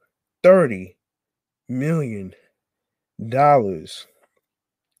to $30 million.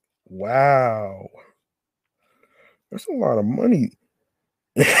 Wow. That's a lot of money.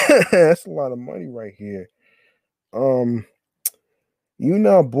 That's a lot of money right here. YouNow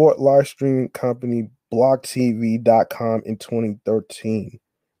bought live streaming company BlockTV.com in 2013.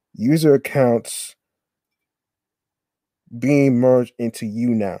 User accounts being merged into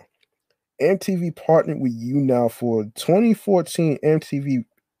YouNow. MTV partnered with YouNow for 2014 MTV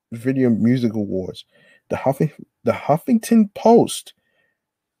Video Music Awards. The Huffington Post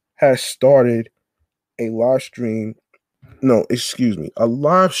has started a live show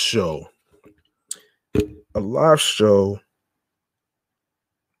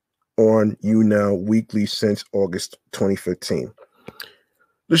on YouNow weekly since August 2015.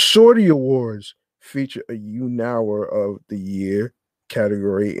 The Shorty Awards feature a YouNower of the Year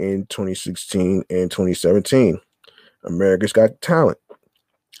category in 2016 and 2017. America's Got Talent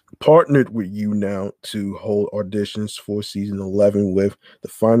partnered with YouNow to hold auditions for season 11, with the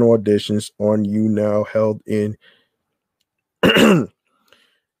final auditions on YouNow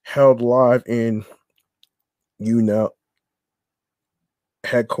held live in YouNow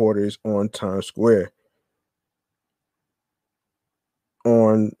headquarters on Times Square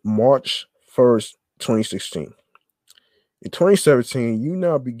on March 1st, 2016. In 2017,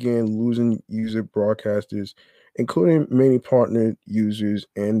 YouNow began losing user broadcasters, including many partnered users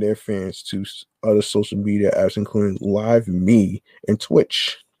and their fans, to other social media apps, including LiveMe and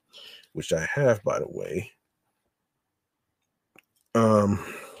Twitch, which I have, by the way.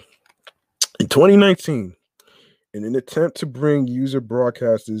 In 2019, in an attempt to bring user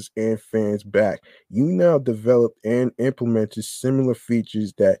broadcasters and fans back, YouNow developed and implemented similar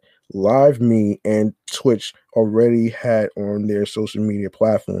features that LiveMe and Twitch already had on their social media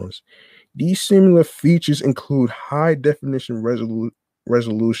platforms. These similar features include high-definition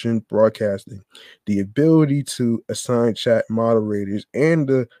resolution broadcasting, the ability to assign chat moderators, and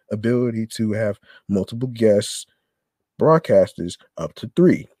the ability to have multiple guest broadcasters up to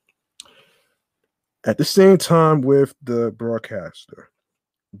 3 at the same time with the broadcaster.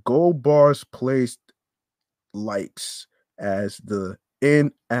 Gold bars placed likes as the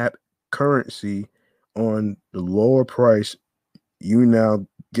in-app currency on the lower price YouNow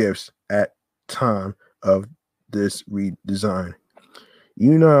gifts at time of this redesign.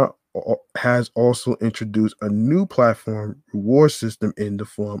 YouNow has also introduced a new platform reward system in the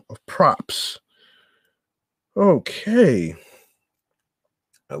form of props. Okay.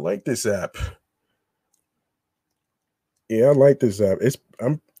 I like this app. Yeah, I like this app.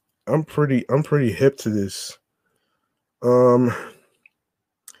 I'm pretty hip to this. Yeah,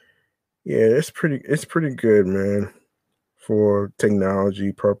 it's pretty good, man, for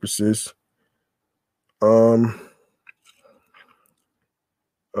technology purposes. Um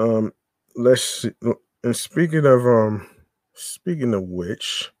um let's see. And speaking of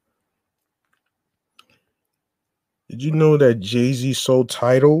which, did you know that Jay-Z sold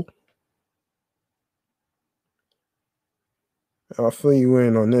Tidal? I'll fill you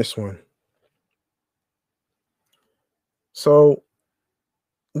in on this one. So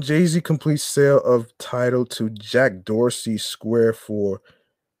Jay-Z completes sale of Tidal to Jack Dorsey Square for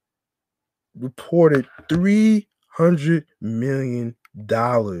reported $300 million.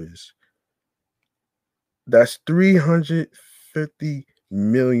 That's $350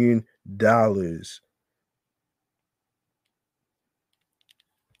 million.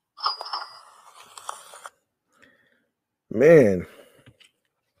 Man.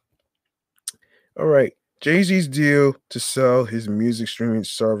 All right. Jay-Z's deal to sell his music streaming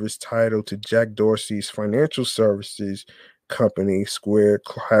service Tidal to Jack Dorsey's financial services company Square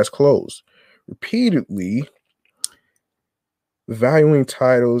has closed. Repeatedly valuing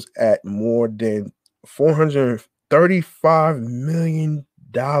Titles at more than $435 million.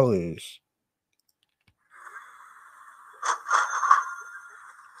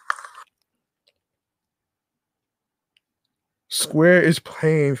 Square is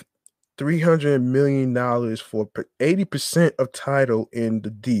paying $300 million for 80% of Tidal in the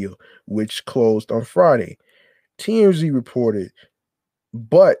deal, which closed on Friday. TMZ reported,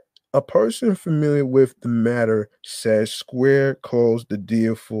 but a person familiar with the matter says Square closed the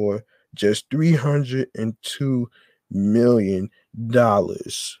deal for just $302 million.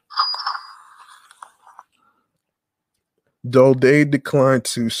 Though they declined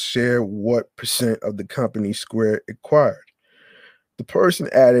to share what percent of the company Square acquired. The person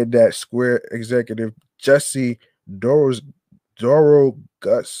added that Square executive Jesse Dorogus,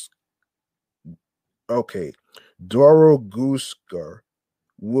 Dorogusker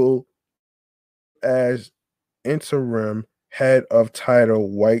will as interim head of Tidal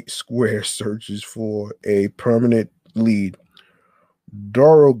White Square searches for a permanent lead.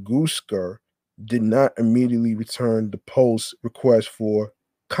 Dorogusker did not immediately return the post's request for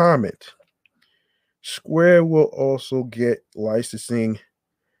comment. Square will also get licensing.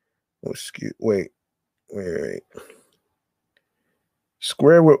 Oh, wait.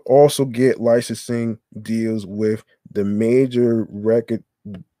 Square will also get licensing deals with the major record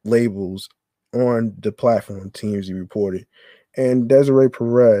labels on the platform, TMZ reported. And Desiree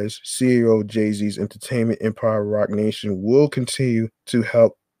Perez, CEO of Jay-Z's entertainment empire Roc Nation, will continue to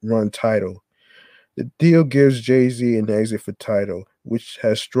help run Tidal. The deal gives Jay-Z an exit for Tidal, which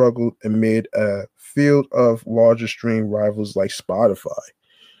has struggled amid a field of larger stream rivals like Spotify.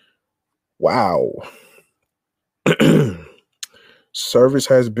 Wow. Service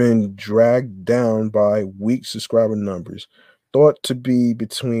has been dragged down by weak subscriber numbers, thought to be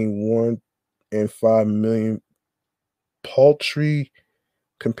between 1 and 5 million, paltry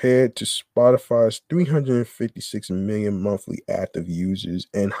compared to Spotify's 356 million monthly active users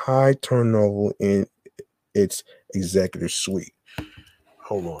and high turnover in its executive suite.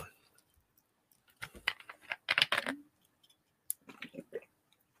 Hold on.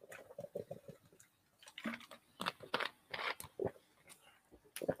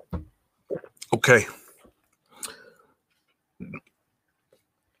 Okay.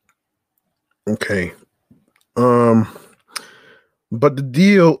 But the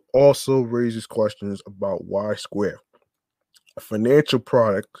deal also raises questions about why Square, a financial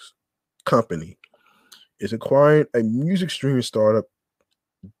products company, is acquiring a music streaming startup.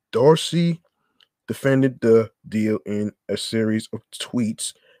 Dorsey defended the deal in a series of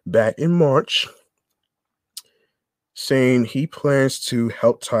tweets back in March, saying he plans to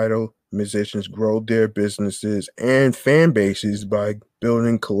help Tidal musicians grow their businesses and fan bases by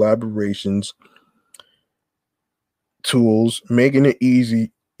building collaborations tools, making it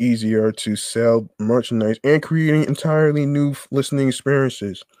easier to sell merchandise, and creating entirely new listening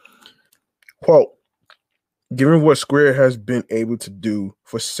experiences. Quote, given what Square has been able to do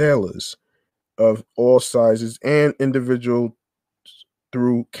for sellers of all sizes and individual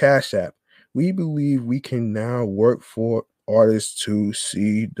through Cash App, we believe we can now work for artists to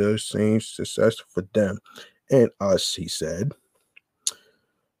see the same success for them and us, he said.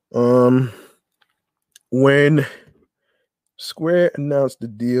 When Square announced the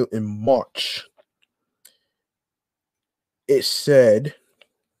deal in March. It said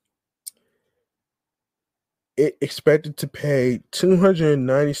it expected to pay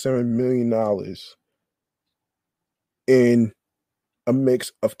 $297 million in a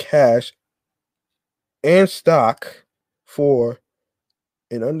mix of cash and stock for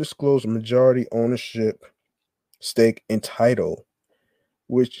an undisclosed majority ownership stake in Tidal,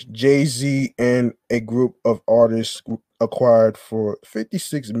 which Jay-Z and a group of artists acquired for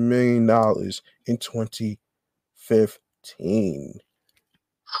 $56 million in 2015.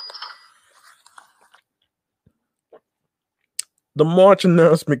 The March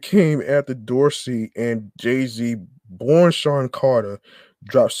announcement came after Dorsey and Jay-Z, born Sean Carter,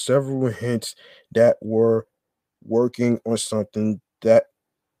 dropped several hints that were working on something. That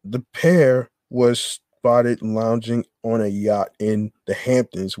the pair was spotted lounging on a yacht in the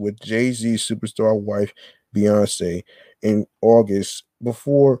Hamptons with Jay-Z's superstar wife Beyonce in August,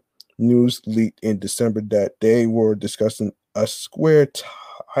 before news leaked in December that they were discussing a Square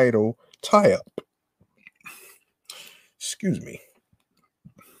Tidal tie-up. Excuse me.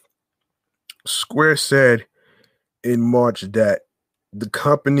 Square said in March that the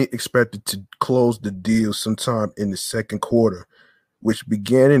company expected to close the deal sometime in the second quarter, which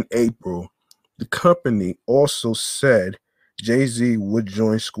began in April. The company also said Jay-Z would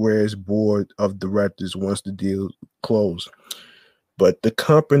join Square's board of directors once the deal closed. But the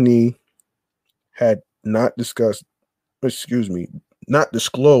company had not disclosed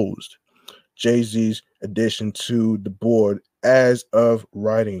Jay-Z's addition to the board as of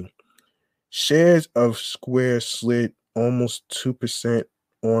writing. Shares of Square slid almost 2%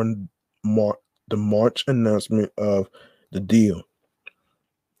 on the March announcement of the deal.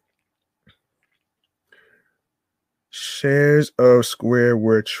 Shares of Square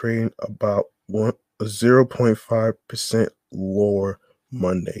were trading about 0.5% lower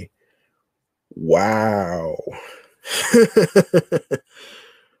Monday. Wow.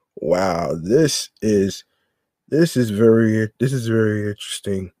 Wow, this is very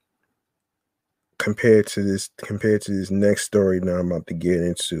interesting compared to this next story now I'm about to get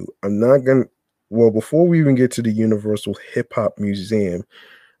into. Before we even get to the Universal Hip Hop Museum,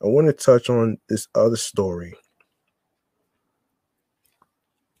 I want to touch on this other story.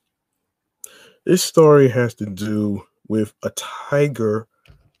 This story has to do with a tiger.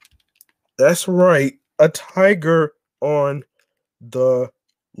 That's right, a tiger on the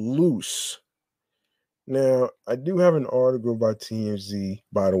loose. Now, I do have an article by TMZ,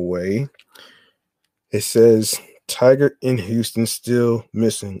 by the way. It says, tiger in Houston still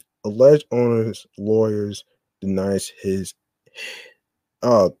missing. Alleged owner's lawyers denies his...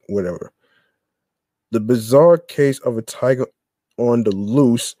 whatever. The bizarre case of a tiger on the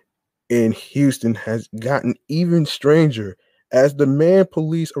loose in Houston has gotten even stranger, as the man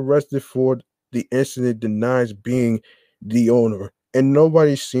police arrested for the incident denies being the owner, and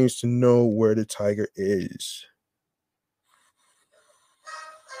nobody seems to know where the tiger is.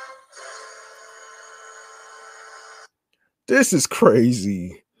 This is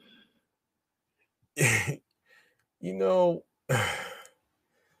crazy. You know,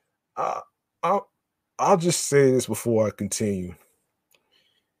 I'll just say this before I continue.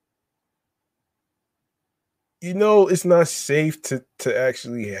 You know, it's not safe to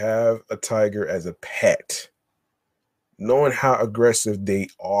actually have a tiger as a pet, knowing how aggressive they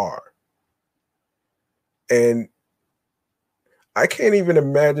are. And I can't even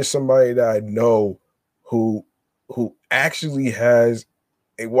imagine somebody that I know who actually has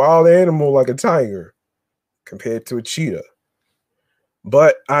a wild animal like a tiger compared to a cheetah.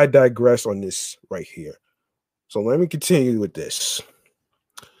 But I digress on this right here. So let me continue with this.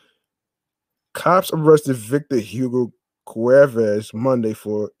 Cops arrested Victor Hugo Cuevas Monday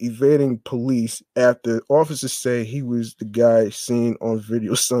for evading police after officers say he was the guy seen on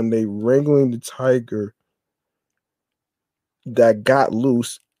video Sunday wrangling the tiger that got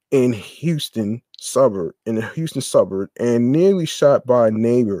loose in Houston suburb, and nearly shot by a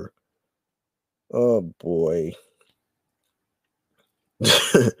neighbor. Oh boy.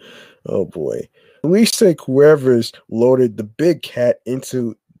 Oh boy. Police say Cuevas loaded the big cat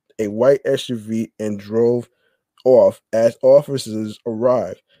into a white SUV and drove off as officers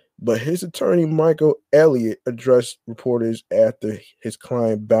arrived. But his attorney, Michael Elliott, addressed reporters after his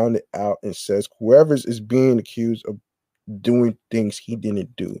client bounded out and says Cuevas is being accused of doing things he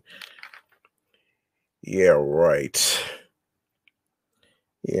didn't do. Yeah, right.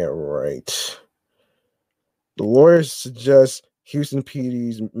 Yeah, right. The lawyers suggest Houston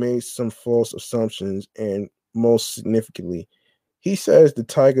PD's made some false assumptions, and most significantly, He says the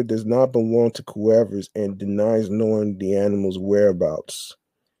tiger does not belong to Cuevas and denies knowing the animal's whereabouts.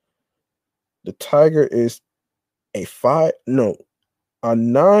 The tiger is a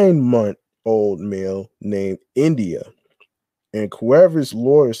 9-month-old male named India. And Cuevas'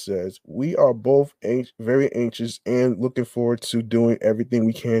 lawyer says, we are both very anxious and looking forward to doing everything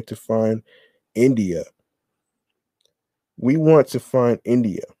we can to find India. We want to find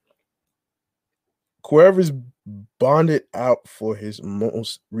India. Cuevas bonded out for his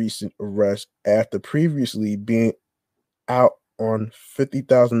most recent arrest after previously being out on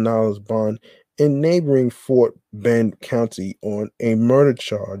 $50,000 bond in neighboring Fort Bend County on a murder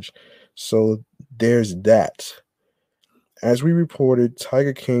charge. So there's that. As we reported,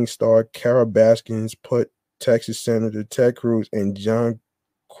 Tiger King star Carol Baskins put Texas Senator Ted Cruz and John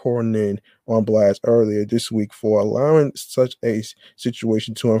Cornyn on blast earlier this week for allowing such a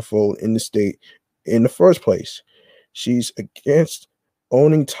situation to unfold in the state in the first place. She's against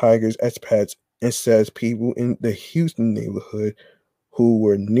owning tigers as pets and says people in the Houston neighborhood who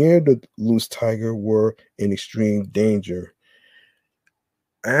were near the loose tiger were in extreme danger.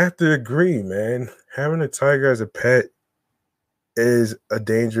 I have to agree, man. Having a tiger as a pet is a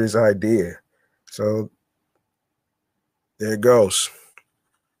dangerous idea. So there it goes.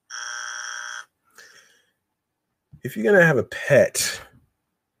 If you're going to have a pet,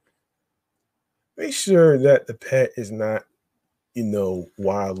 make sure that the pet is not,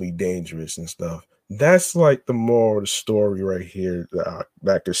 wildly dangerous and stuff. That's like the moral of the story right here that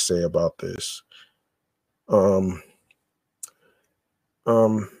I could say about this.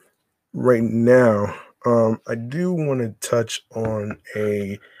 Right now, I do want to touch on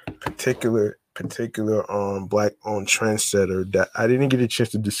a particular black-owned trendsetter that I didn't get a chance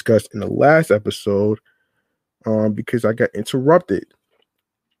to discuss in the last episode because I got interrupted.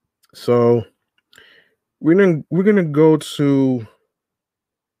 So we're gonna go to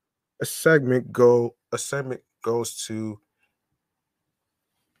a segment. A segment goes to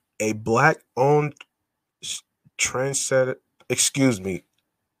a black-owned trendsetter. Excuse me.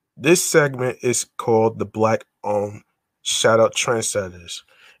 This segment is called the Black-Owned Shout Out Trendsetters.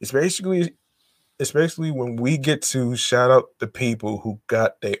 It's basically when we get to shout out the people who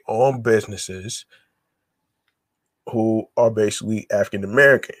got their own businesses who are basically African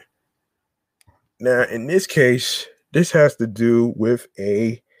American. Now, in this case, this has to do with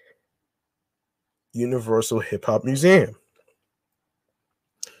a Universal Hip Hop Museum.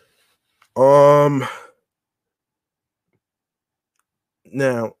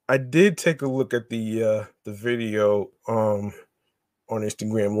 Now, I did take a look at the video on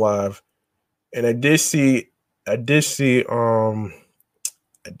Instagram Live, and I did see LL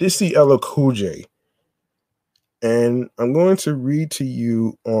Cool J, and I'm going to read to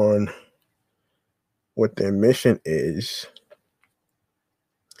you on what their mission is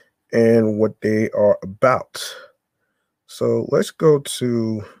and what they are about. So I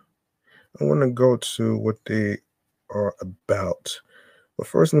want to go to what they are about. But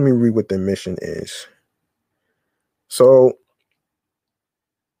first, let me read what their mission is. So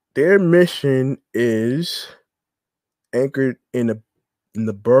their mission is anchored in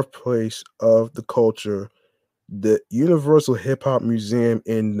the birthplace of the culture. The Universal Hip Hop Museum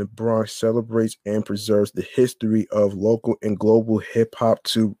in the Bronx celebrates and preserves the history of local and global hip hop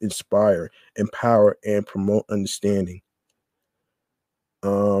to inspire, empower, and promote understanding.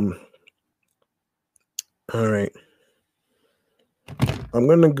 All right. I'm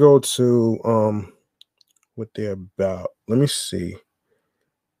gonna go to what they're about. Let me see.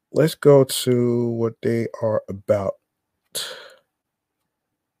 Let's go to what they are about.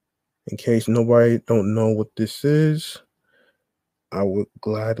 In case nobody don't know what this is, I would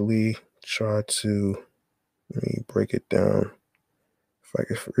gladly try to let me break it down. If I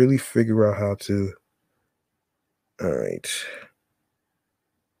could really figure out how to. All right.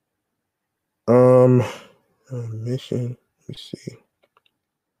 Mission. Let me see.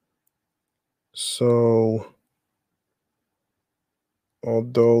 So,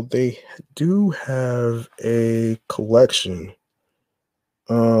 although they do have a collection,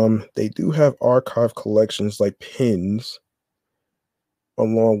 they do have archive collections like pins,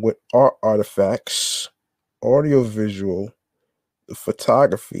 along with art artifacts, audiovisual,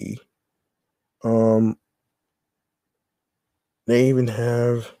 photography. They even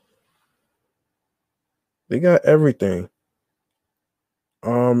have. They got everything.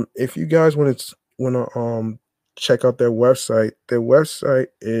 If you guys want to check out their website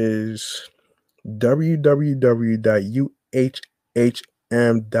is www.uhhm.org.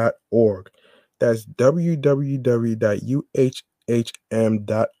 That's www.uhhm.org.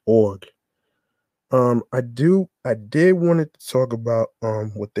 I did wanted to talk about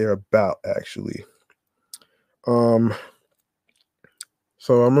what they're about actually. Um,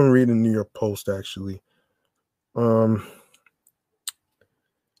 so I'm gonna read the New York Post actually. Um,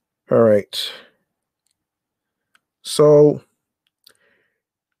 all right. So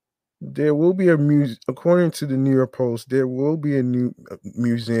there will be a according to the New York Post, there will be a new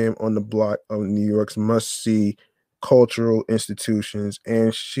museum on the block of New York's must-see cultural institutions,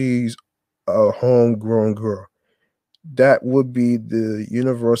 and she's a homegrown girl. That would be the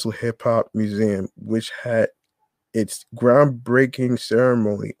Universal Hip Hop Museum, which had its groundbreaking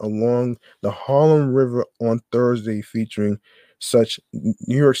ceremony along the Harlem River on Thursday, featuring such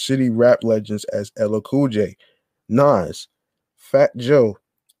New York City rap legends as LL Cool J, Nas, Fat Joe,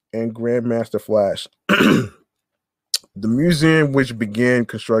 and Grandmaster Flash. The museum, which began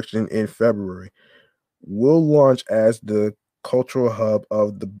construction in February, will launch as the cultural hub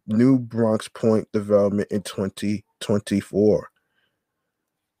of the new Bronx Point development in 2024.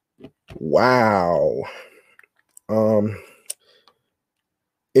 Wow. Um,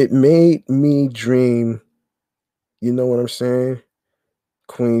 it made me dream, you know what I'm saying?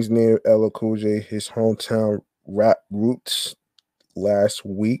 Queens native LL Cool J, his hometown rap roots last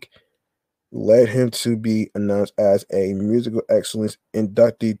week led him to be announced as a musical excellence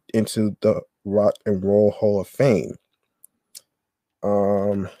inductee into the Rock and Roll Hall of Fame.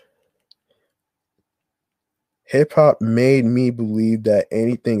 Hip hop made me believe that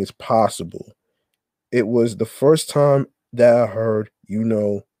anything is possible. It was the first time that I heard,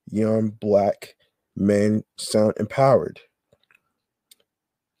 young black men sound empowered.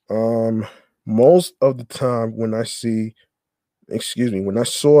 Most of the time when I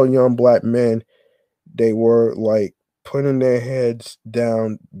saw young black men, they were like putting their heads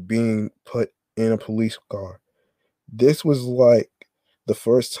down, being put in a police car. This was like the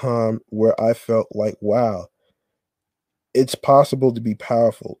first time where I felt like, wow, it's possible to be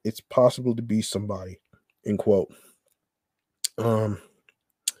powerful. It's possible to be somebody. End quote. Um,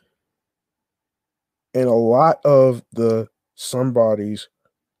 and a lot of the somebodies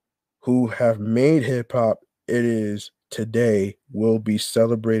who have made hip hop it is today will be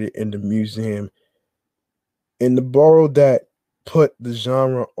celebrated in the museum in the borough that put the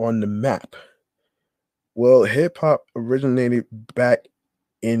genre on the map. Well, hip hop originated back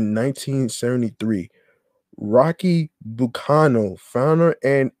in 1973. Rocky Bucano, founder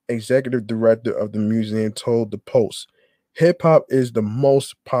and executive director of the museum, told the Post, hip hop is the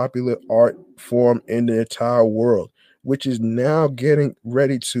most popular art form in the entire world, which is now getting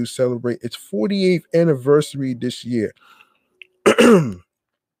ready to celebrate its 48th anniversary this year.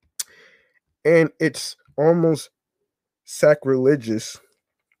 And it's almost sacrilegious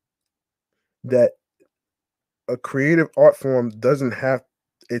that a creative art form doesn't have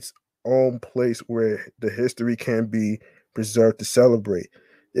its own place where the history can be preserved to celebrate.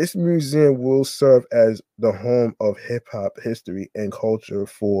 This museum will serve as the home of hip hop history and culture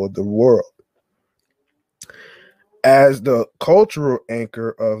for the world. As the cultural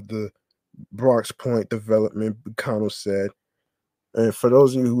anchor of the Bronx Point development, Bucano said, and for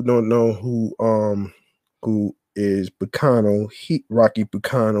those of you who don't know who is Bucano, Rocky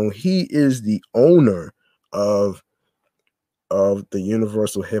Bucano, he is the owner of the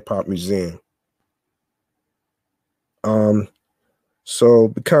Universal Hip Hop Museum. So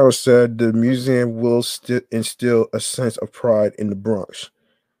Bucano said the museum will instill a sense of pride in the Bronx,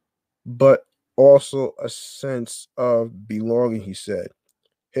 but also a sense of belonging, he said.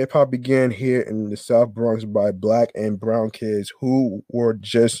 Hip hop began here in the South Bronx by black and brown kids who were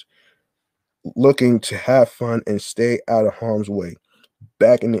just looking to have fun and stay out of harm's way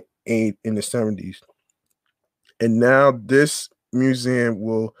back in the 70s. And now this museum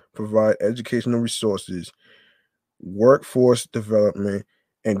will provide educational resources, workforce development,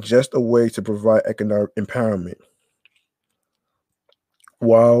 and just a way to provide economic empowerment.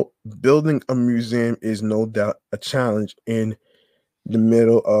 While building a museum is no doubt a challenge in the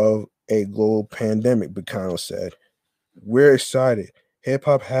middle of a global pandemic, Bucano said, we're excited. Hip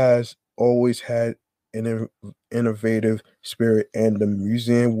hop has always had an innovative spirit, and the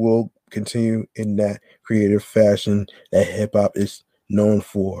museum will continue in that creative fashion that hip hop is known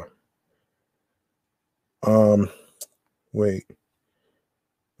for. Wait,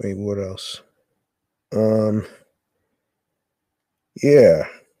 what else? Yeah.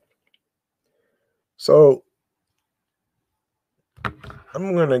 So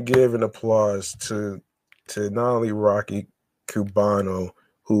I'm gonna give an applause to not only Rocky Cubano,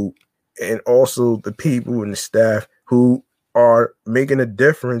 who and also the people and the staff who are making a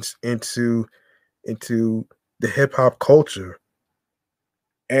difference into the hip hop culture.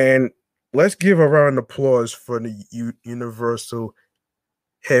 And let's give a round of applause for the Universal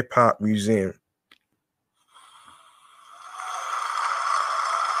Hip Hop Museum.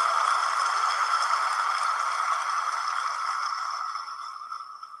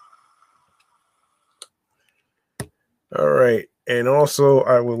 All right. And also,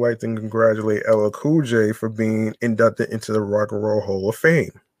 I would like to congratulate LL Cool J for being inducted into the Rock and Roll Hall of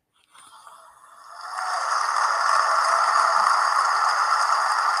Fame.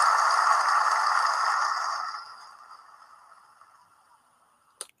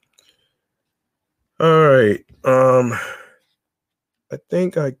 All right. I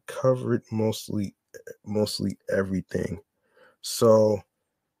think I covered mostly everything. So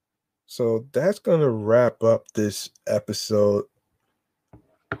that's gonna wrap up this episode.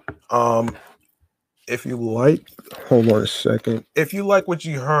 If you like, hold on a second. If you like what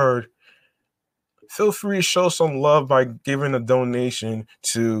you heard, feel free to show some love by giving a donation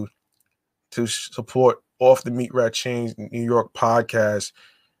to support Off the Meat Rat Chains New York podcast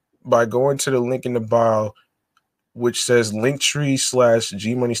by going to the link in the bio, which says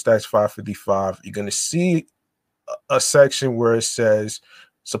Linktree/G Money Stacks 555. You're gonna see a section where it says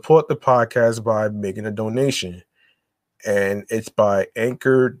support the podcast by making a donation. And it's by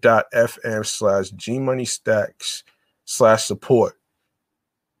anchor.fm/G Money Stacks/support.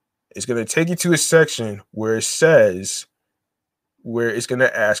 It's going to take you to a section where it says, where it's going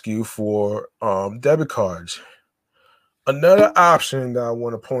to ask you for debit cards. Another option that I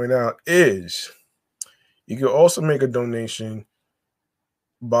want to point out is you can also make a donation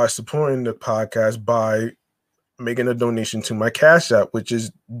by supporting the podcast by making a donation to my Cash App, which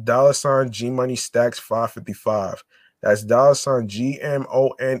is $G Money Stacks 555. That's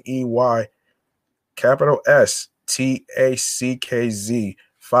 $GMONEY capital STACKZ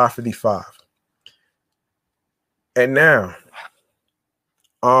 555. And now,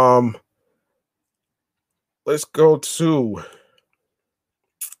 let's go to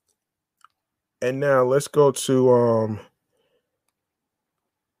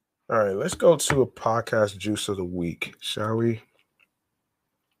all right, let's go to a podcast juice of the week, shall we?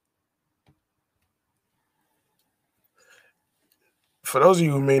 For those of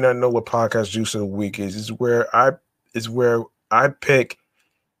you who may not know what podcast juice of the week is where I pick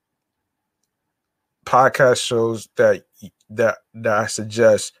podcast shows that I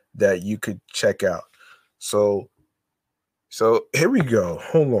suggest that you could check out. So here we go.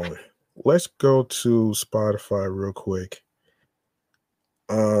 Hold on. Let's go to Spotify real quick.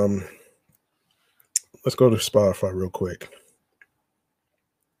 Let's go to Spotify real quick.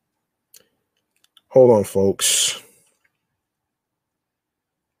 Hold on, folks.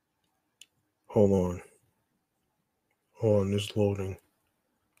 Hold on, it's loading.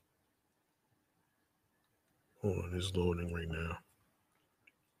 Hold on, it's loading right now.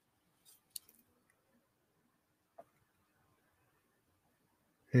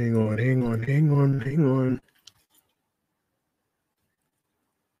 Hang on.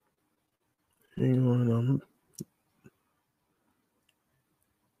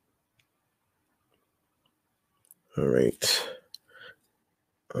 All right.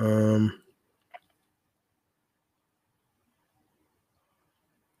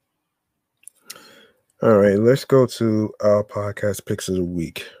 All right, let's go to our podcast picks of the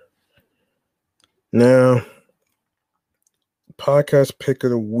week. Now, podcast pick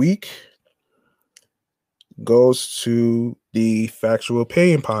of the week goes to the Factual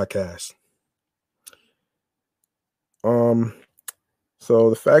Opinion podcast. So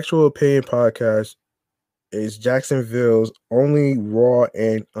the Factual Opinion podcast is Jacksonville's only raw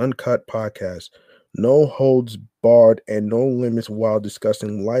and uncut podcast. No holds barred and no limits while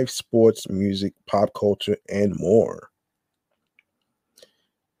discussing life, sports, music, pop culture, and more.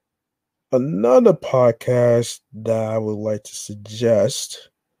 Another podcast that I would like to suggest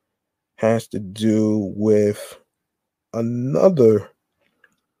has to do with another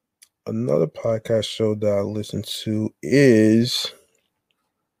podcast show that I listen to is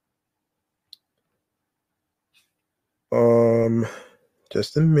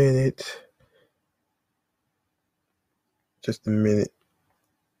just a minute.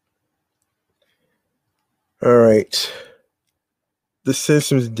 All right. The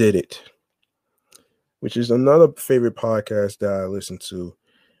Simpsons Did It, which is another favorite podcast that I listen to.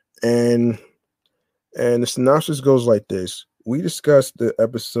 And the synopsis goes like this. We discuss the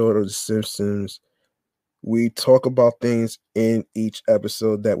episode of The Simpsons. We talk about things in each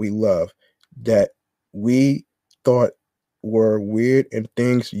episode that we love, that we thought were weird, and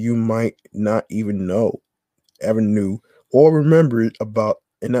things you might not even ever knew, or remembered about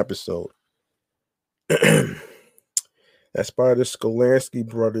an episode. That's by the Skolansky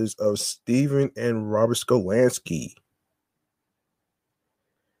brothers of Stephen and Robert Skolansky.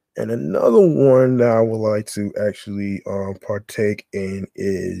 And another one that I would like to actually partake in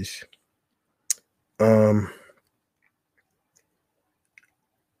is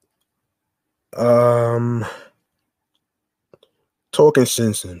Talking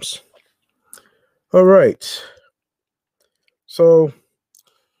Simpsons. All right. So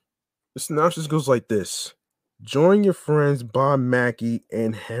the synopsis goes like this. Join your friends Bob Mackey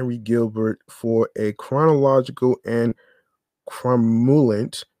and Henry Gilbert for a chronological and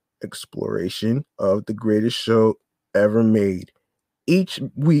cromulent exploration of the greatest show ever made. Each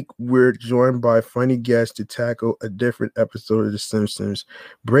week, we're joined by funny guests to tackle a different episode of The Simpsons,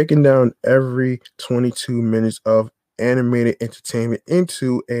 breaking down every 22 minutes of animated entertainment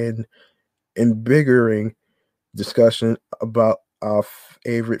into an invigorating discussion about our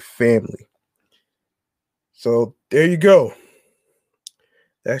favorite family. So there you go.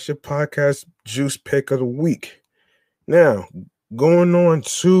 That's your podcast juice pick of the week. Now, going on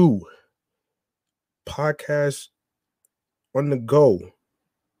to podcast on the go,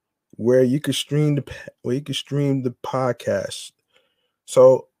 where you can stream the podcast.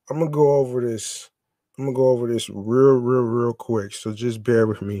 So I'm gonna go over this. Real quick. So just bear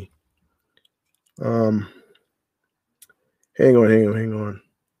with me. Hang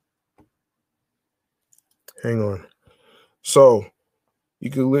on. So you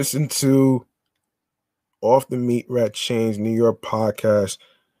can listen to Off the Meat Rat Chains New York podcast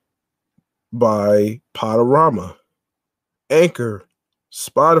by Podorama, Anchor,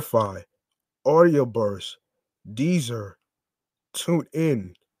 Spotify, Audio Burst, Deezer,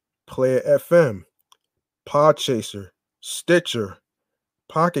 TuneIn, Player FM, Podchaser, Stitcher,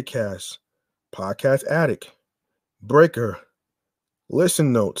 Pocket Cast, Podcast Addict, Breaker,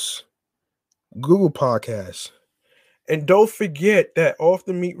 Listen Notes, Google Podcasts. And don't forget that Off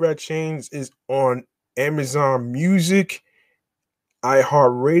the Meat Rat Chains is on Amazon Music,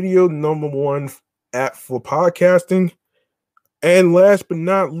 iHeartRadio, #1 app for podcasting, and last but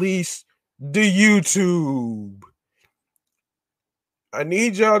not least, the YouTube. I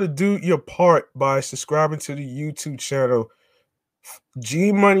need y'all to do your part by subscribing to the YouTube channel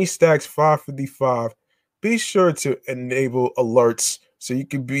G Money Stacks 555. Be sure to enable alerts so you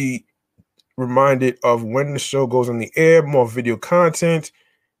can be reminded of when the show goes on the air, more video content.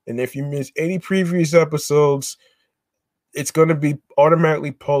 And if you miss any previous episodes, it's going to be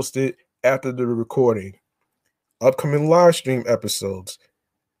automatically posted after the recording. Upcoming live stream episodes.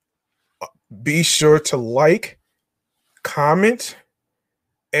 Be sure to like, comment,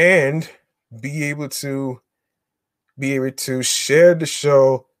 and be able to share the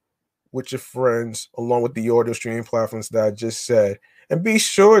show with your friends along with the audio streaming platforms that I just said. And be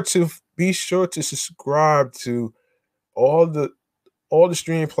sure to subscribe to all the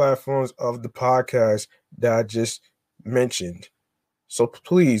streaming platforms of the podcast that I just mentioned. So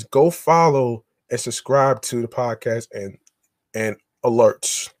please go follow and subscribe to the podcast and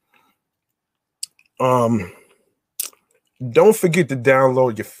alerts. Don't forget to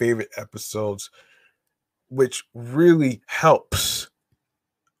download your favorite episodes, which really helps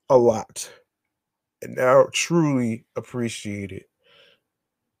a lot. And I truly appreciate it.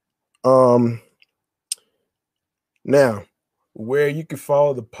 Now, where you can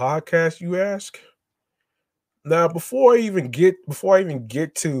follow the podcast, you ask? Now, before I even get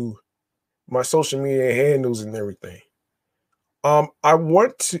to my social media handles and everything, I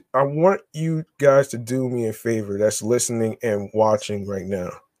want you guys to do me a favor that's listening and watching right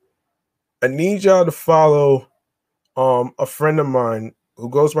now. I need y'all to follow a friend of mine who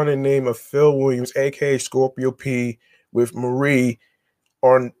goes by the name of Phil Williams, aka Scorpio P, with Marie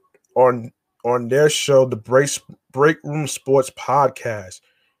on their show, the Break Room Sports Podcast.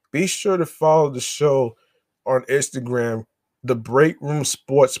 Be sure to follow the show on Instagram, the Break Room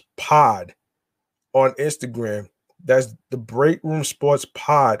Sports Pod on Instagram. That's the Break Room Sports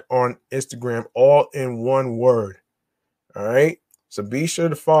Pod on Instagram, all in one word. All right. So be sure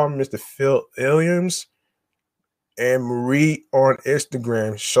to follow Mr. Phil Williams and Marie on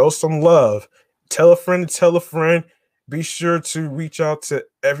Instagram. Show some love. Tell a friend to tell a friend. Be sure to reach out to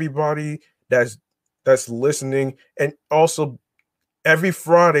everybody that's listening. And also every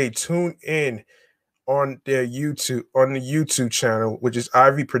Friday, tune in on the YouTube channel, which is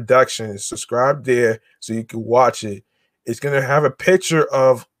Ivy Productions. Subscribe there so you can watch it. It's gonna have a picture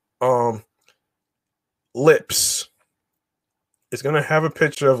of lips. It's gonna have a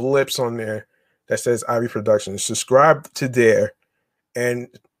picture of lips on there that says Ivy Productions. Subscribe to there and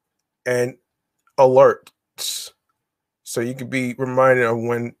alerts so you can be reminded of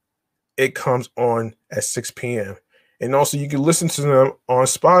when it comes on at 6 p.m. And also you can listen to them on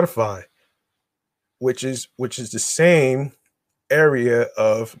Spotify, which is the same area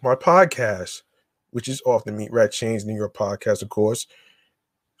of my podcast, which is Off the Meat Rat Chains New York podcast, of course.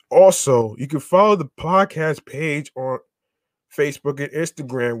 Also, you can follow the podcast page on Facebook and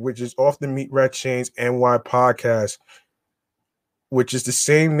Instagram, which is Off the Meat Rat Chains NY Podcast, which is the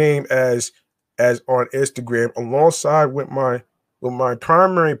same name as on Instagram, alongside with my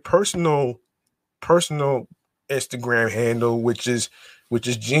primary personal Instagram handle, which is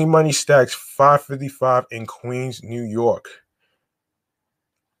G Money Stacks 555 in Queens, New York.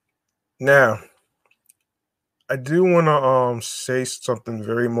 Now, I do want to say something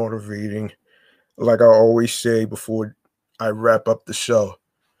very motivating, like I always say before I wrap up the show.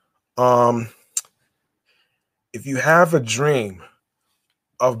 If you have a dream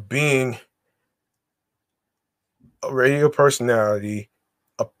of being a radio personality,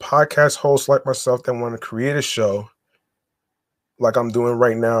 a podcast host like myself that want to create a show like I'm doing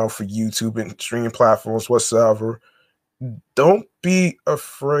right now for YouTube and streaming platforms whatsoever, don't be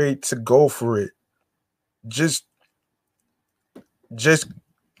afraid to go for it. Just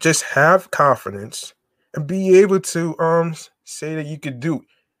have confidence and be able to say that you could do it.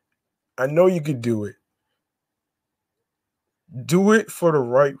 I know you could do it. Do it for the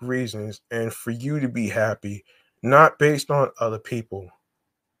right reasons and for you to be happy, not based on other people.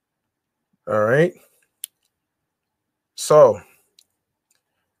 All right? So,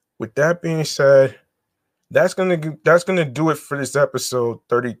 with that being said, that's gonna do it for this episode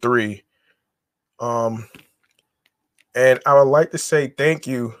 33. And I would like to say thank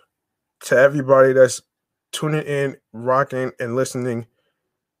you to everybody that's tuning in, rocking, and listening,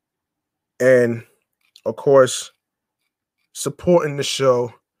 and of course supporting the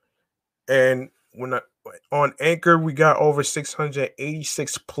show. And on Anchor, we got over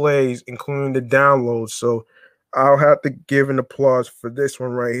 686 plays, including the downloads. So I'll have to give an applause for this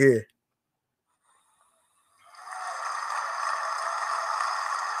one right here.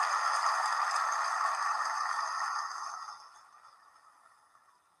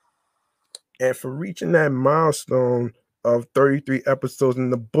 And for reaching that milestone of 33 episodes in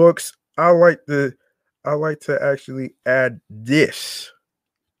the books, I like to actually add this.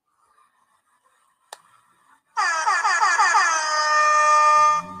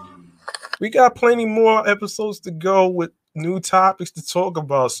 We got plenty more episodes to go with new topics to talk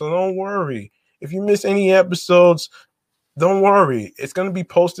about, so don't worry. If you miss any episodes, don't worry. It's going to be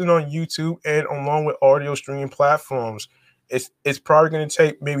posted on YouTube and along with audio streaming platforms. It's probably going to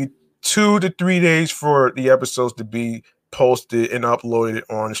take maybe 2 to 3 days for the episodes to be posted and uploaded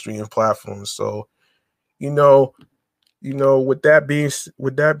on the streaming platforms. So, with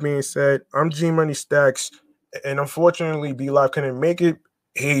that being said, I'm G Money Stacks, and unfortunately, B Live couldn't make it.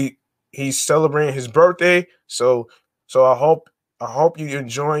 He's celebrating his birthday, so I hope you're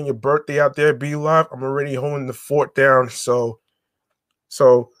enjoying your birthday out there, B Live. I'm already holding the fort down. So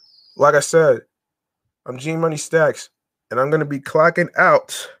like I said, I'm G Money Stacks, and I'm gonna be clocking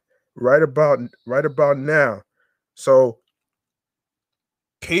out right about now. So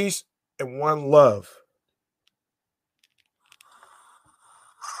peace and one love.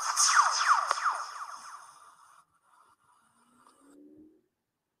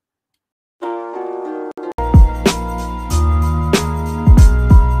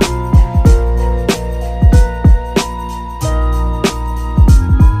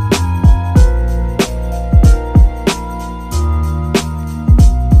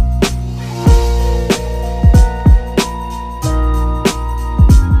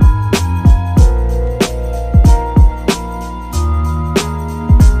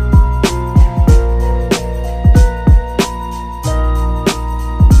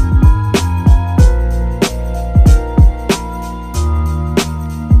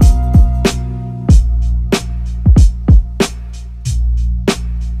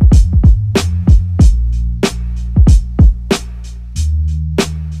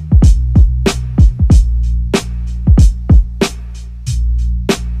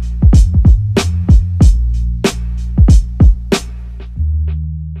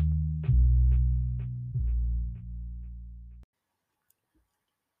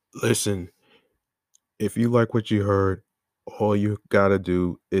 Listen, if you like what you heard, all you gotta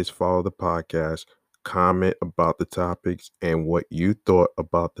do is follow the podcast, comment about the topics and what you thought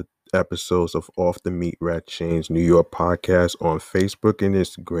about the episodes of Off the Meat Rat Chains New York podcast on Facebook and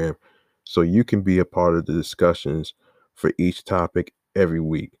Instagram, so you can be a part of the discussions for each topic every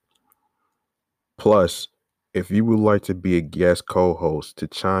week. Plus, if you would like to be a guest co-host to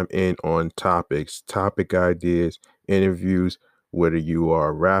chime in on topic ideas, interviews, whether you are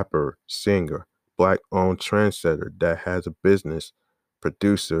a rapper, singer, Black-owned trendsetter that has a business,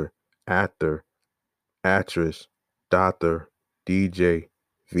 producer, actor, actress, doctor, DJ,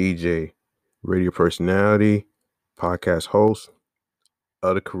 VJ, radio personality, podcast host,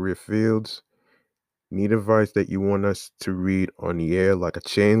 other career fields. Need advice that you want us to read on the air like a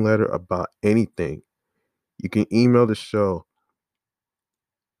chain letter about anything? You can email the show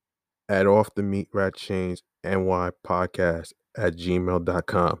at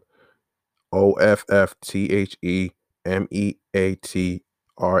offthemeatratchainsnypodcast@gmail.com.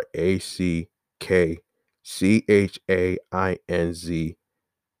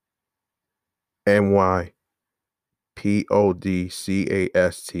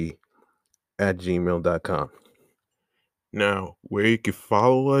 Now, where you can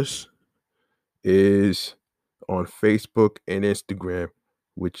follow us is on Facebook and Instagram,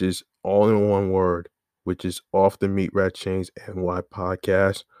 which is all in one word, which is Off the Meat Rat Chains NY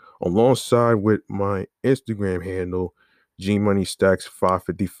Podcast, alongside with my Instagram handle, G Money Stacks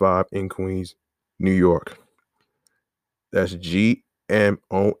 555 in Queens, New York. That's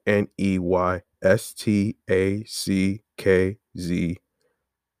GMONEYSTACKZ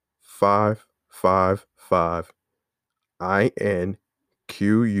 555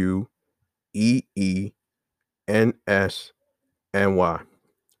 INQUEENSNY.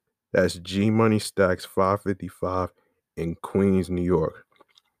 That's G Money Stacks 555 in Queens, New York.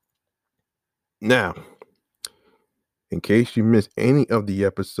 Now, in case you missed any of the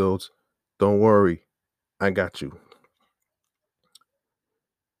episodes, don't worry, I got you.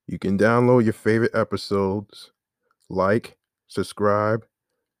 You can download your favorite episodes, like, subscribe,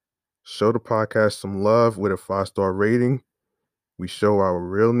 show the podcast some love with a 5-star rating. We show our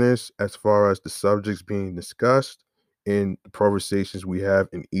realness as far as the subjects being discussed in the conversations we have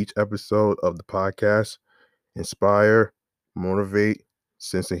in each episode of the podcast. Inspire, motivate,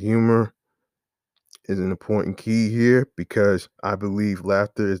 sense of humor is an important key here because I believe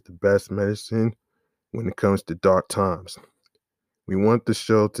laughter is the best medicine when it comes to dark times. We want the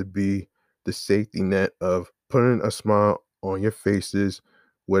show to be the safety net of putting a smile on your faces,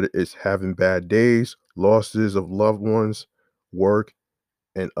 whether it's having bad days, losses of loved ones, work,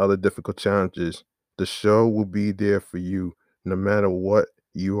 and other difficult challenges. The show will be there for you no matter what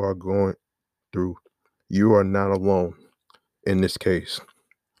you are going through. You are not alone in this case.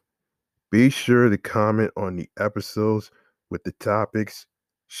 Be sure to comment on the episodes with the topics.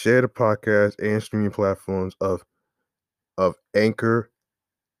 Share the podcast and streaming platforms of Anchor,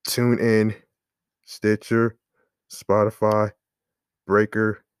 TuneIn, Stitcher, Spotify,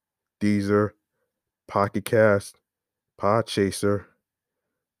 Breaker, Deezer, Pocket Cast, Podchaser,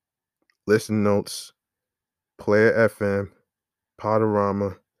 Listen Notes, Player FM,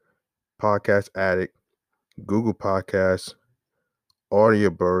 Podorama, Podcast Addict, Google Podcasts,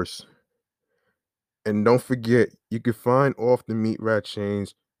 Audioburst. And don't forget, you can find Off the Meat Rat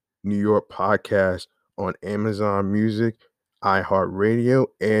Chains New York podcast on Amazon Music, iHeartRadio,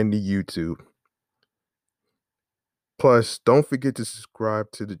 and the YouTube. Plus, don't forget to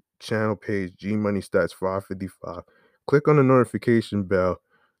subscribe to the channel page G Money Stats 555. Click on the notification bell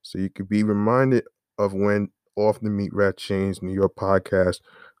so you can be reminded of when Off the Meat Rat Chains New York podcast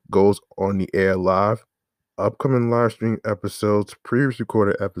goes on the air live. Upcoming live stream episodes, previous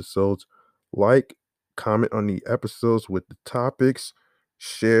recorded episodes, like, comment on the episodes with the topics,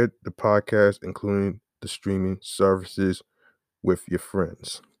 share the podcast, including the streaming services, with your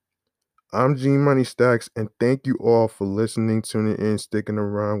friends. I'm G Money Stacks, and thank you all for listening, tuning in, sticking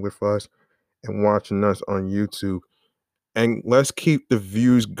around with us, and watching us on YouTube. And let's keep the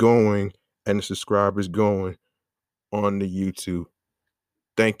views going and the subscribers going on the YouTube.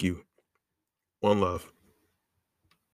 Thank you. One love.